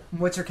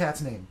 What's your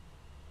cat's name?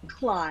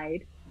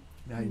 Clyde.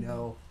 I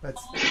know.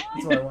 That's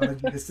what I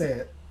wanted you to say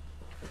it.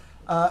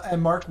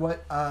 And Mark,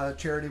 what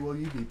charity will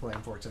you be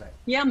playing for tonight?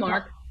 Yeah,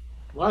 Mark.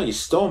 Wow, you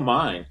stole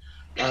mine.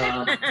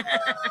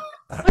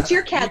 What's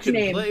your cat's You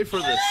can name? play for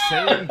the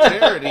same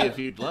charity if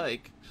you'd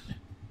like.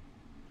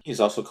 He's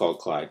also called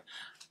Clyde.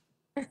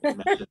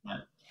 Imagine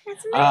that.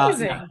 That's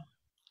amazing.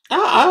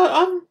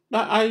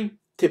 I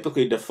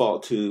typically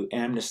default to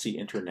Amnesty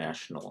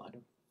International.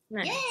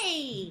 Nice.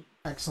 Yay!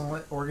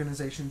 Excellent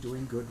organization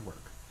doing good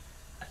work.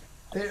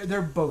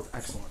 They're both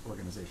excellent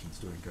organizations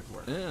doing good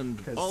work.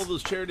 And all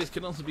those charities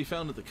can also be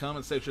found in the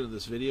comment section of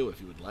this video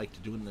if you would like to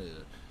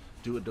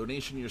do a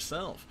donation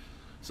yourself.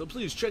 So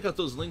please check out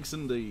those links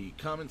in the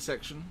comment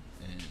section.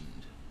 And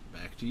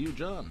back to you,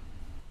 John.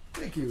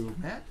 Thank you,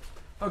 Matt.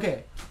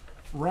 Okay,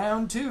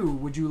 round 2.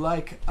 Would you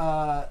like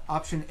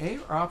option A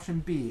or option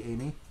B,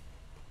 Amy?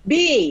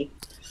 B.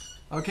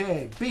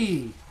 Okay,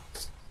 B.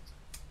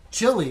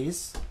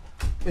 Chili's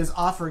is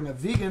offering a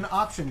vegan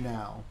option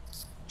now.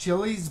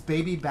 Chili's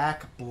baby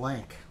back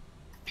blank.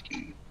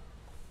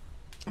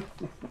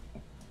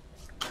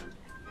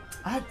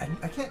 I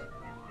can't.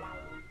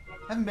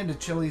 I haven't been to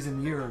Chili's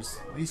in years.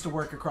 I used to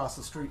work across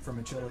the street from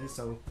a Chili's,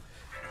 so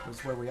it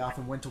was where we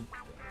often went to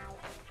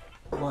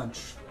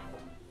lunch.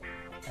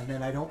 And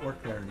then I don't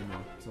work there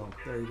anymore, so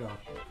there you go.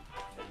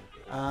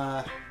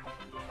 I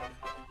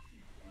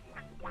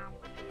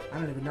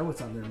don't even know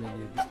what's on their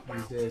menu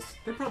these days.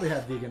 They probably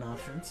have vegan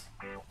options.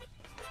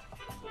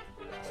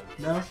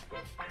 No?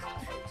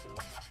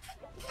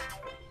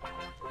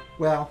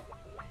 Well,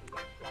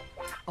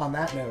 on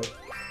that note,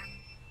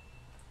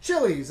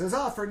 Chili's is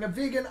offering a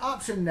vegan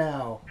option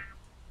now.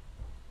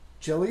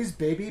 Chili's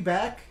baby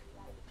back?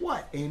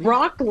 What, Amy?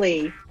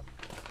 Broccoli.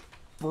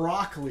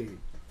 Broccoli.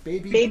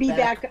 Baby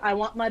back. I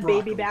want my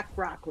broccoli. baby back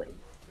broccoli.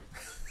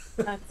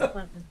 That's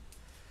fun.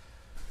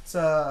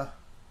 So,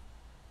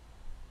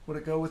 would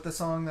it go with the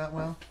song that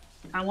well?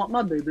 I want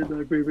my baby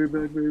back, baby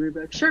back, baby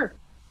back. Sure.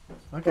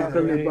 Okay.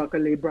 Broccoli,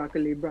 broccoli,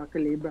 broccoli,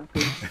 broccoli,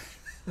 broccoli.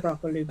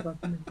 Broccoli,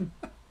 broccoli.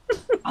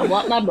 I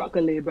want my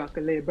broccoli,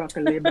 broccoli,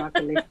 broccoli,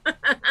 broccoli.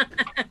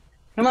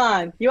 Come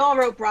on. You all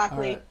wrote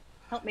broccoli. All right.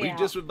 Help me We out.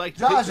 just would like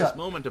to take this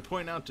moment to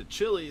point out to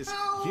Chili's,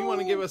 if you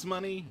want to give us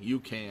money, you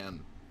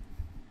can.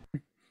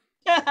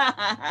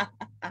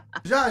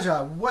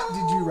 Jaja, what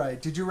did you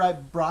write? Did you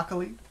write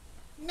broccoli?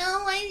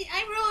 No,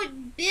 I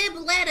wrote bib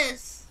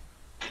lettuce.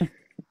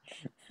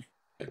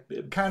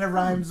 Kind of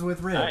rhymes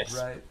with rib, Nice.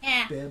 right?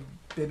 Yeah.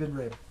 Bib and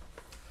rib.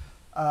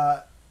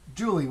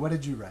 Julie, what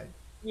did you write?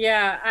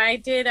 Yeah, I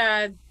did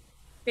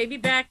baby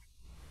back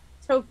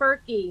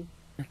tofurkey.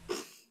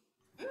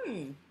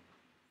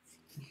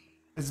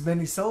 As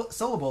many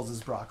syllables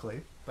as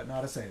broccoli, but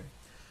not a same.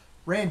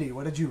 Randy,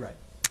 what did you write?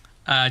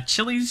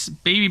 Chili's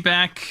baby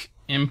back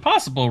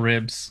impossible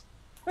ribs.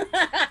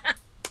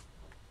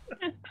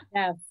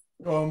 Yes.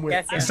 Going with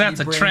Yes, yes. That's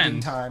a rebranding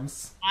trend.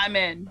 Times. I'm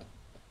in.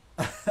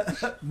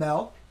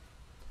 Mel?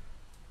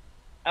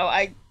 Oh,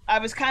 I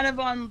was kind of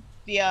on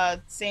the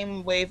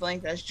same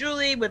wavelength as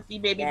Julie with the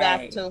baby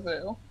back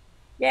tofu.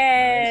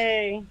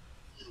 Yay!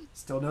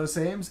 Still no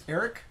sames.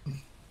 Eric?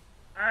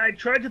 I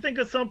tried to think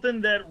of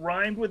something that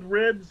rhymed with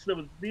ribs that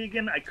was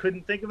vegan. I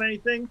couldn't think of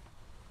anything,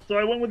 so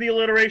I went with the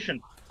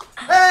alliteration.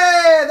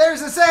 Hey,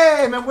 there's a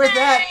same! And with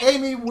that,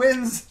 Amy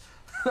wins,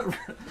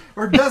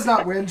 or does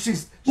not win.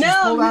 She's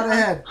pulled out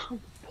ahead.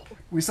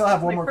 We still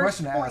have one more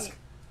question to ask.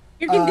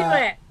 You can do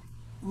it.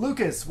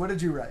 Lucas, what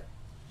did you write?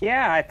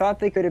 Yeah, I thought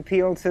they could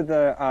appeal to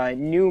the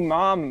new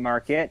mom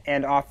market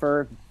and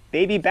offer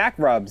baby back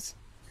rubs.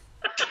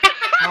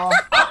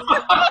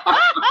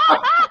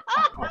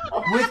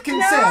 With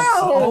consent.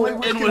 Only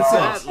with And with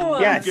consent.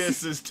 that, Yes.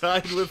 Lucas is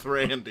tied with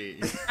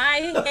Randy.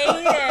 I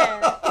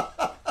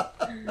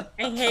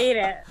hate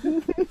it.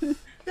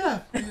 Yeah,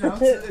 you know,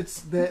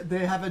 it's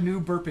they have a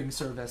new burping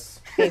service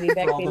Baby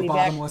back, for all the baby back.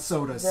 bottomless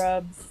sodas.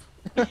 Rubs.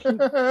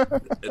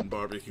 And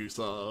barbecue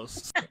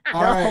sauce.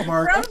 All right,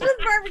 Mark. Rubs with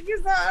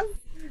barbecue sauce.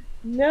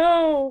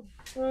 No.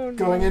 Oh, no.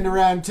 Going into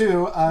round 2,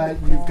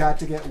 you've got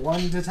to get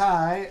 1 to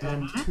tie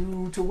and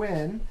 2 to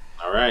win.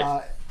 All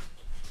right.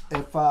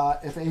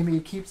 If Amy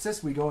keeps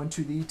this, we go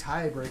into the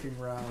tie-breaking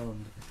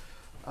round.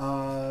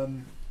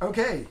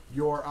 Okay,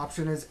 your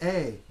option is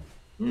A.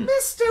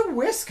 Mr.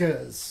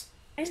 Whiskers.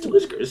 Mr.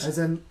 Whiskers. As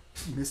in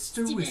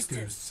Mr.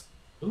 Whiskers.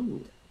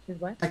 Ooh.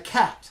 What? A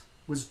cat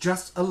was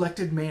just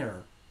elected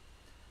mayor.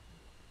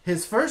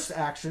 His first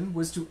action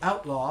was to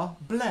outlaw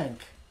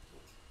blank.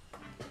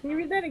 Can you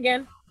read that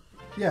again?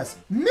 Yes,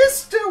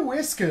 Mr.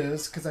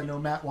 Whiskers, because I know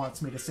Matt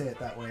wants me to say it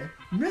that way.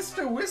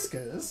 Mr.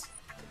 Whiskers,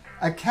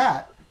 a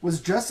cat, was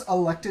just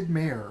elected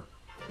mayor.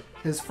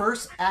 His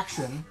first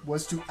action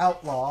was to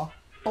outlaw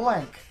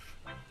blank.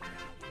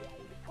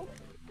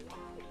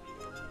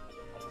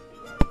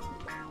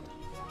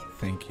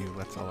 Thank you.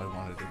 That's all I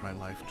wanted in my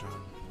life,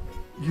 John.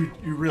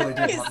 You really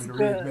did want me to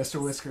read Whiskers.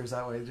 Mr. Whiskers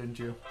that way, didn't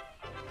you?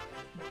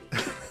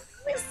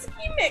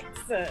 Whiskey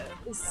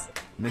mixers.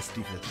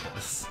 Misty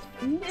Vistas.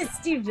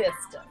 Misty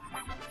Vista.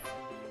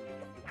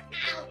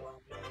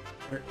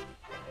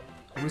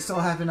 Are we still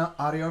having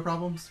audio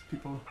problems?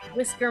 People.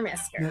 Whisker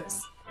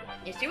Miskers.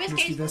 Mr. Misty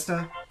Whiskers.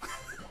 Vista?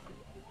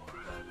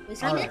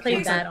 Mr. All right. Whiskers.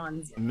 Played that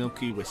on Zoom.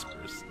 Milky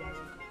Whispers.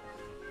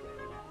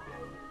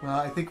 Well,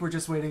 I think we're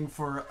just waiting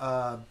for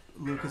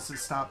Lucas to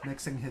stop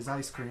mixing his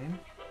ice cream.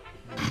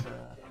 And,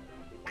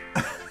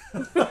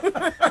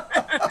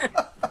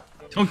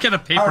 Don't get a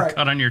paper All right.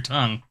 cut on your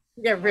tongue.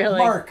 Yeah, really.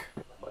 Mark,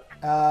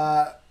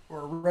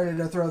 we're ready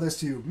to throw this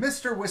to you.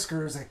 Mr.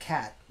 Whiskers, a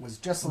cat, was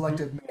just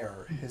elected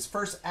mayor. His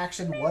first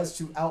action was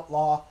to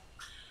outlaw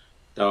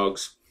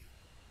Dogs.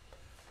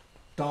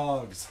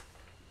 dogs.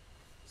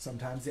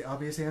 Sometimes the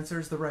obvious answer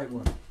is the right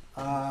one.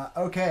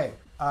 Okay.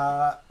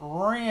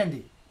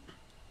 Randy.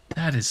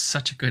 That is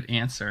such a good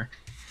answer.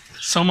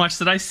 So much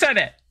that I said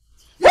it.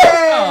 Yay!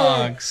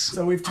 Dogs.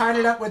 So we've tied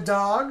it up with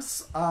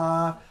dogs.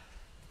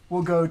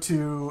 We'll go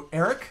to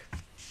Eric.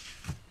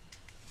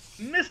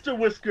 Mr.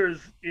 Whiskers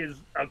is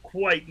a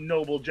quite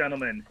noble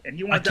gentleman, and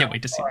he I wants can't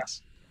wait to see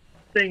this.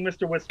 Saying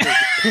Mr. Whiskers.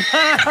 With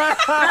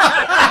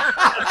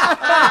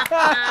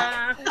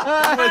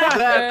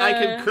that, I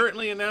can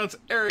currently announce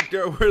Eric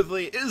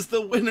Darworthy is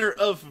the winner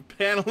of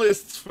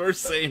Panelists for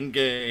Same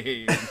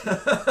Game.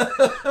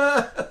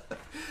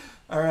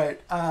 All right.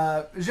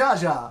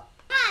 Jaja.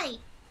 Hi.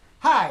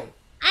 Hi.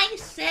 I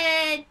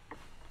said.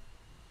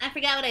 I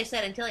forgot what I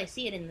said until I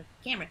see it in the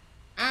camera.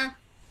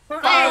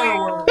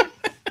 Firework.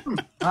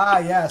 Ah,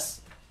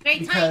 yes. Very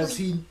Because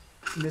timely.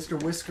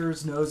 Mr.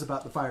 Whiskers knows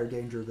about the fire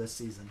danger this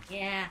season.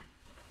 Yeah.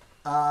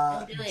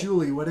 Do it.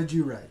 Julie, what did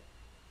you write?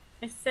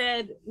 I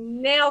said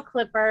nail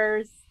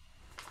clippers.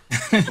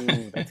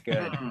 That's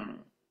good.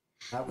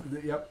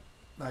 Yep,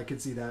 I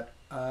could see that.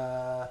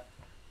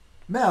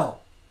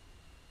 Mel.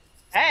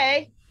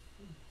 Hey.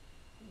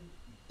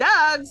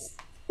 Dogs.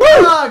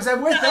 Dogs,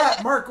 and with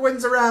that, Mark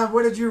wins around.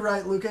 What did you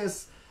write,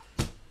 Lucas?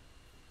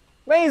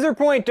 Laser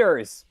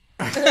pointers.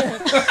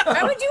 Why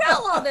would you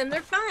outlaw them?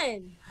 They're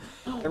fun.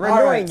 They're All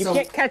annoying. right, You so-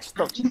 can't catch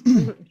them.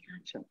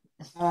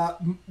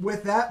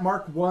 With that,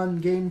 Mark won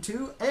game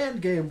 2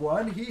 and game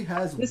 1. He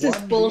has This won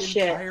is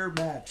bullshit. the entire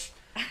match.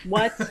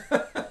 What?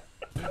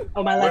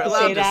 Oh, am I We're allowed to allowed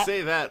say to that?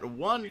 say that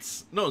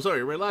once. No,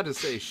 sorry, we're allowed to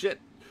say shit.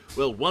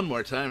 Well, one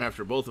more time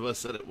after both of us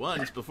said it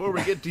once before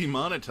we get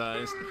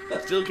demonetized.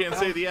 Still can't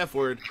say the F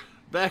word.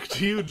 Back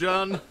to you,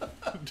 John,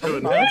 to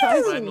announce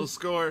the final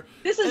score.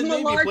 This is and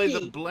maybe play the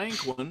malarkey. blank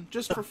one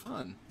just for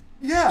fun.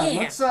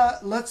 Yeah,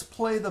 let's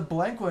play the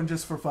blank one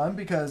just for fun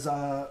because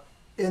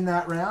in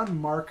that round,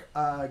 Mark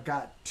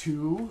got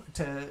 2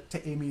 to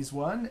Amy's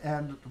 1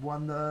 and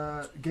won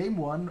the game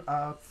 1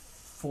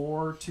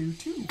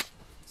 4-2.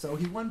 So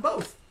he won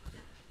both.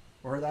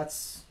 Or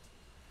that's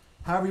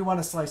however you want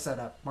to slice that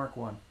up. Mark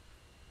won.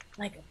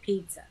 Like a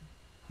pizza.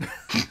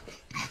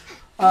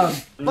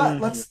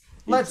 But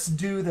let's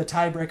do the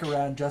tiebreaker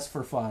round just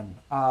for fun.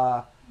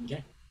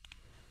 Okay.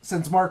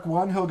 Since Mark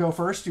won, he'll go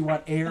first. Do you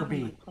want A or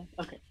B?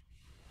 Okay.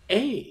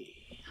 A.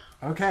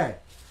 Okay.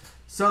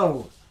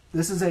 So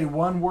this is a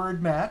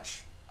one-word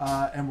match,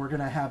 and we're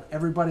gonna have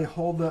everybody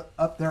hold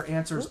up their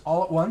answers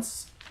all at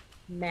once.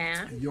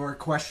 Math. Your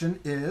question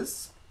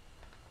is.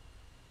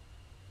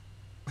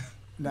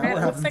 Now Matt,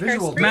 we're it looks having like our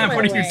visual. screen Matt, what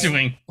are went you away.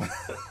 doing?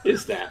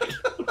 Is that?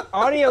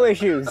 Audio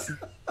issues.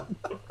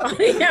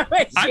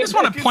 I just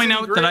want to point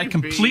out that I Gravy. I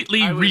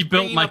completely was rebuilt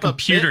bringing my up a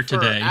computer bit for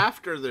today.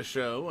 after the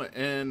show,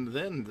 and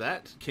then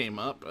that came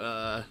up.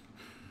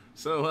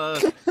 So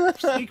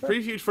sneak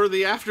preview for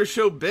the after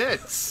show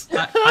bits.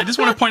 I just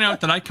want to point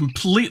out that I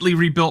completely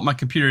rebuilt my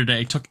computer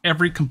today. Took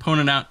every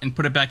component out and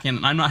put it back in,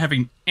 and I'm not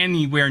having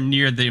anywhere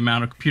near the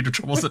amount of computer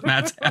troubles that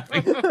Matt's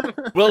having.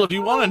 Well, if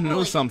you want to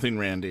know something,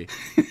 Randy,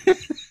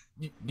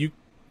 you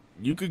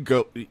could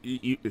go.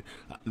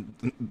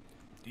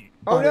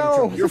 Oh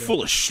no! You're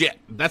full of shit.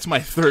 That's my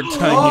third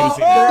time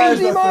using it. There's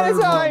the third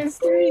one.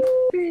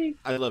 Demonetized.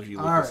 I love you,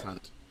 All Lucas right.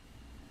 Hunt.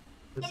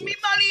 Give me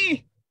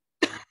money.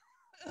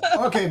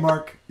 Okay,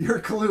 Mark. Your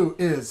clue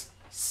is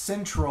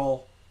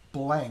central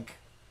blank.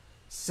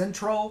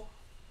 Central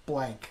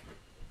blank.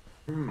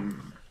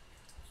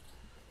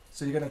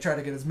 So you're gonna try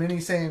to get as many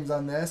sames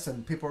on this,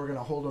 and people are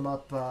gonna hold them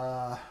up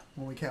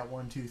when we count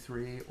 1, 2,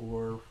 3,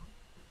 or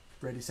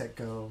ready, set,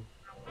 go.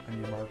 On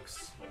your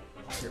marks,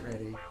 get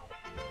ready,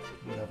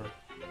 whatever.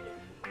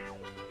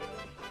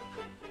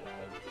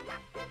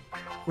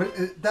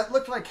 That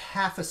looked like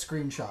half a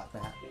screenshot,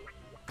 Matt.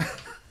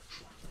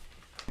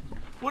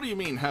 What do you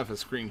mean half a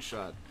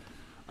screenshot?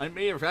 I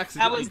may have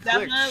accidentally was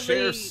clicked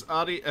share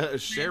definitely- audio,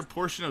 share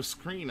portion of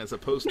screen as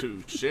opposed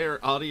to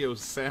share audio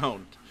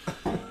sound.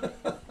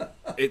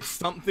 It's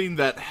something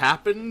that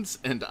happens,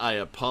 and I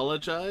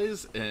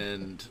apologize,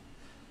 and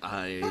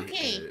I...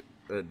 Okay.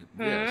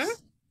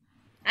 Yes.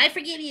 I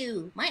forgive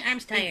you. My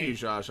arm's Thank you,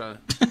 tired. Jasha.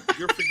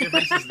 Your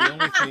forgiveness is the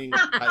only thing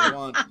I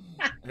want,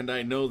 and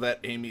I know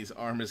that Amy's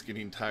arm is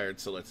getting tired,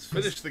 so let's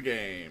finish the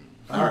game.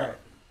 All right.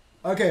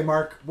 Okay,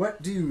 Mark.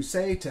 What do you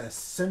say to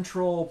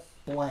central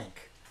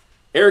blank?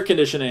 Air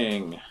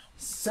conditioning.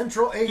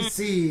 Central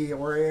AC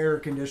or air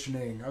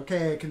conditioning.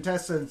 Okay,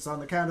 contestants, on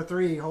the count of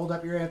 3, hold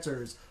up your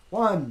answers.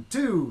 1,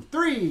 2,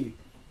 3.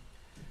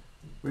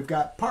 We've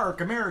got Park,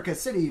 America,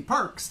 City,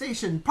 Park,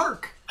 Station,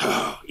 Park.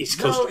 East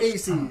Coast. No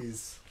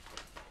ACs.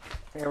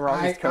 Yeah, we're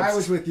all East Coast. I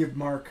was with you,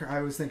 Mark.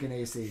 I was thinking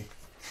AC.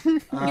 You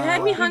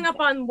had me hung up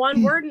on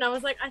one word, and I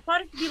was like, I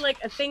thought it could be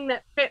like a thing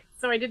that fits,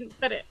 so I didn't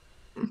fit it.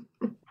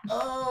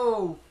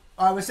 Oh,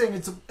 I was saying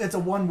it's a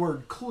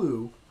one-word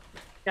clue.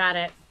 Got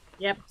it.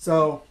 Yep.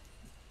 So,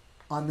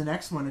 on the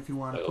next one, if you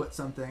want to put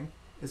something,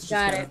 it's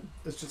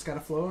just got to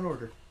flow in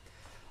order.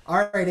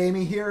 All right,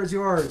 Amy, here is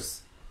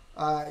yours.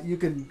 You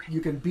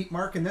can beat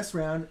Mark in this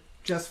round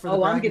just for the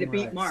I'm bragging gonna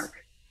beat rights.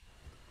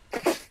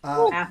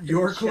 Mark.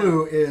 Your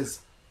clue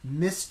is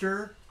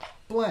Mr.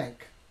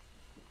 Blank.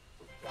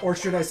 Or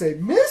should I say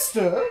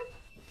Mr.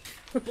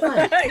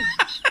 Blank?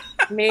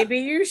 Maybe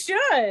you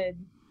should.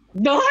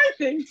 No, I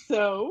think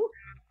so.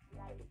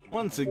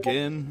 Once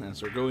again,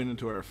 as we're going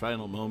into our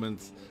final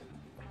moments,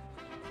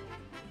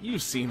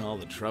 you've seen all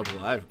the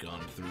trouble I've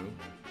gone through.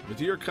 With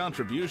your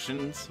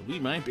contributions, we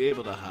might be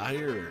able to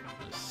hire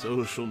a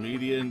social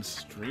media and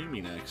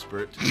streaming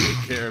expert to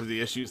take care of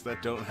the issues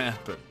that don't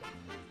happen.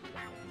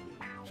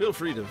 Feel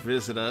free to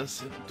visit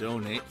us and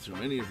donate through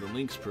any of the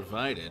links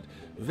provided.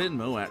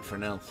 Venmo at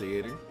Fresnel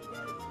Theater,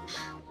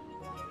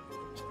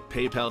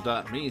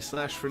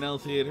 paypal.me/Fresnel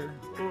Theater,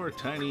 or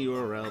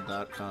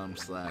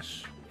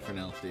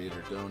tinyurl.com/Fresnel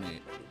Theater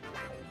donate.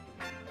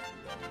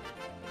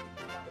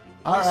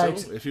 Also,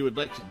 if you would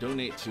like to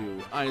donate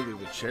to either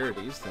the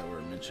charities that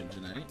were mentioned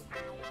tonight,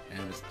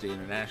 Amnesty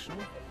International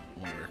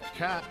or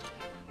CAT,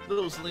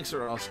 those links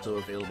are also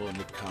available in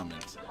the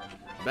comments.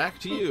 Back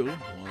to you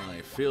while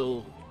I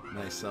fill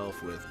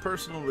myself with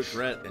personal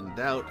regret and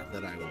doubt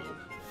that I will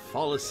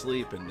fall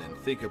asleep and then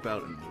think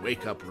about and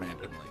wake up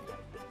randomly.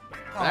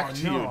 Back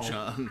to you,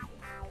 John.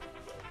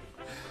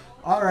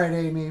 All right,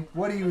 Amy,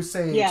 what do you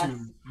say to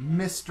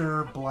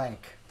Mr.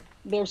 Blank?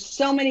 There's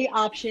so many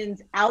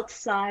options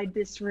outside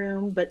this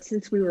room, but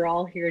since we were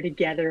all here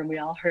together and we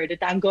all heard it,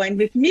 I'm going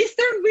with Mr.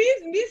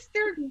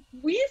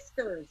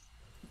 Whiskers.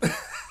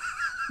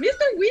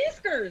 Mr.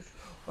 Whiskers.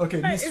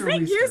 Okay, Mr. Is that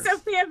Whiskers. you,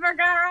 Sophia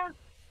Vergara?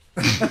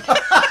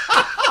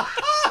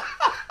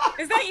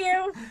 Is that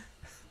you?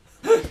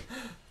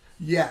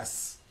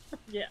 Yes.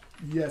 Yeah.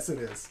 Yes, it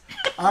is.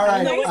 All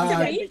right. Nice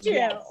to meet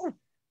you.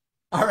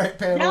 All right,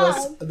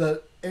 panelists.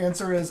 The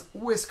answer is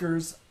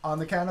Whiskers. On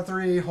the count of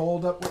three,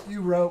 hold up what you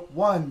wrote.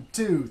 1,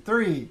 2,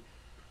 3.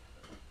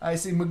 I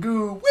see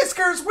Magoo.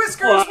 Whiskers,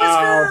 Whiskers, Whiskers! We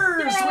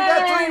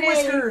got 3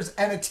 Whiskers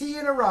and a T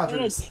and a Rogers.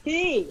 And a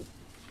T.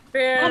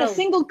 Not a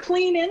single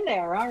clean in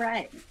there. All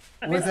right.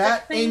 With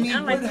that, Amy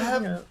would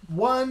have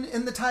won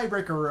in the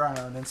tiebreaker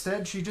round.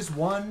 Instead, she just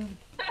won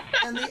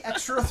in the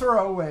extra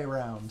throwaway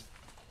round.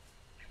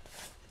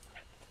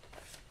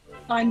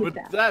 With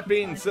that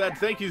being said,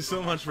 thank you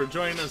so much for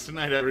joining us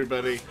tonight,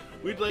 everybody.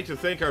 We'd like to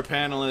thank our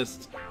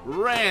panelists,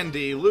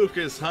 Randy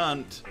Lucas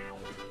Hunt,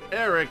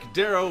 Eric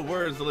Darrow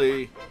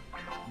Worsley,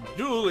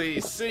 Julie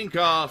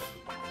Sinkoff,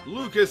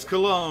 Lucas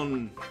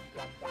Cologne,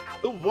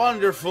 the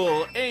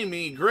wonderful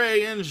Amy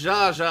Gray and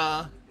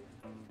Jaja,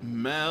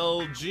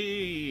 Mel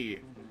G.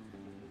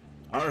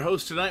 Our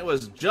host tonight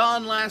was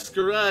John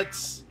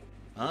Lascurettes.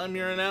 I'm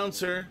your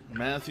announcer,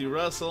 Matthew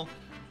Russell.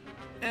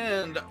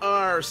 And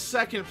our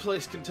second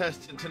place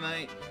contestant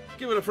tonight,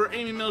 give it up for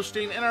Amy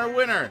Milstein, and our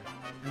winner,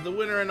 and the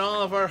winner in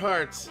all of our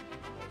hearts.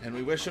 And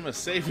we wish him a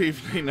safe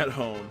evening at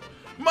home,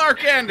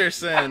 Mark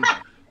Anderson.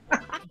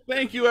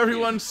 Thank you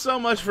everyone so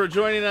much for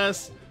joining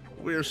us.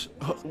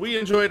 We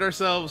enjoyed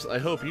ourselves. I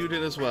hope you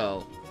did as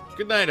well.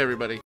 Good night,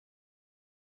 everybody.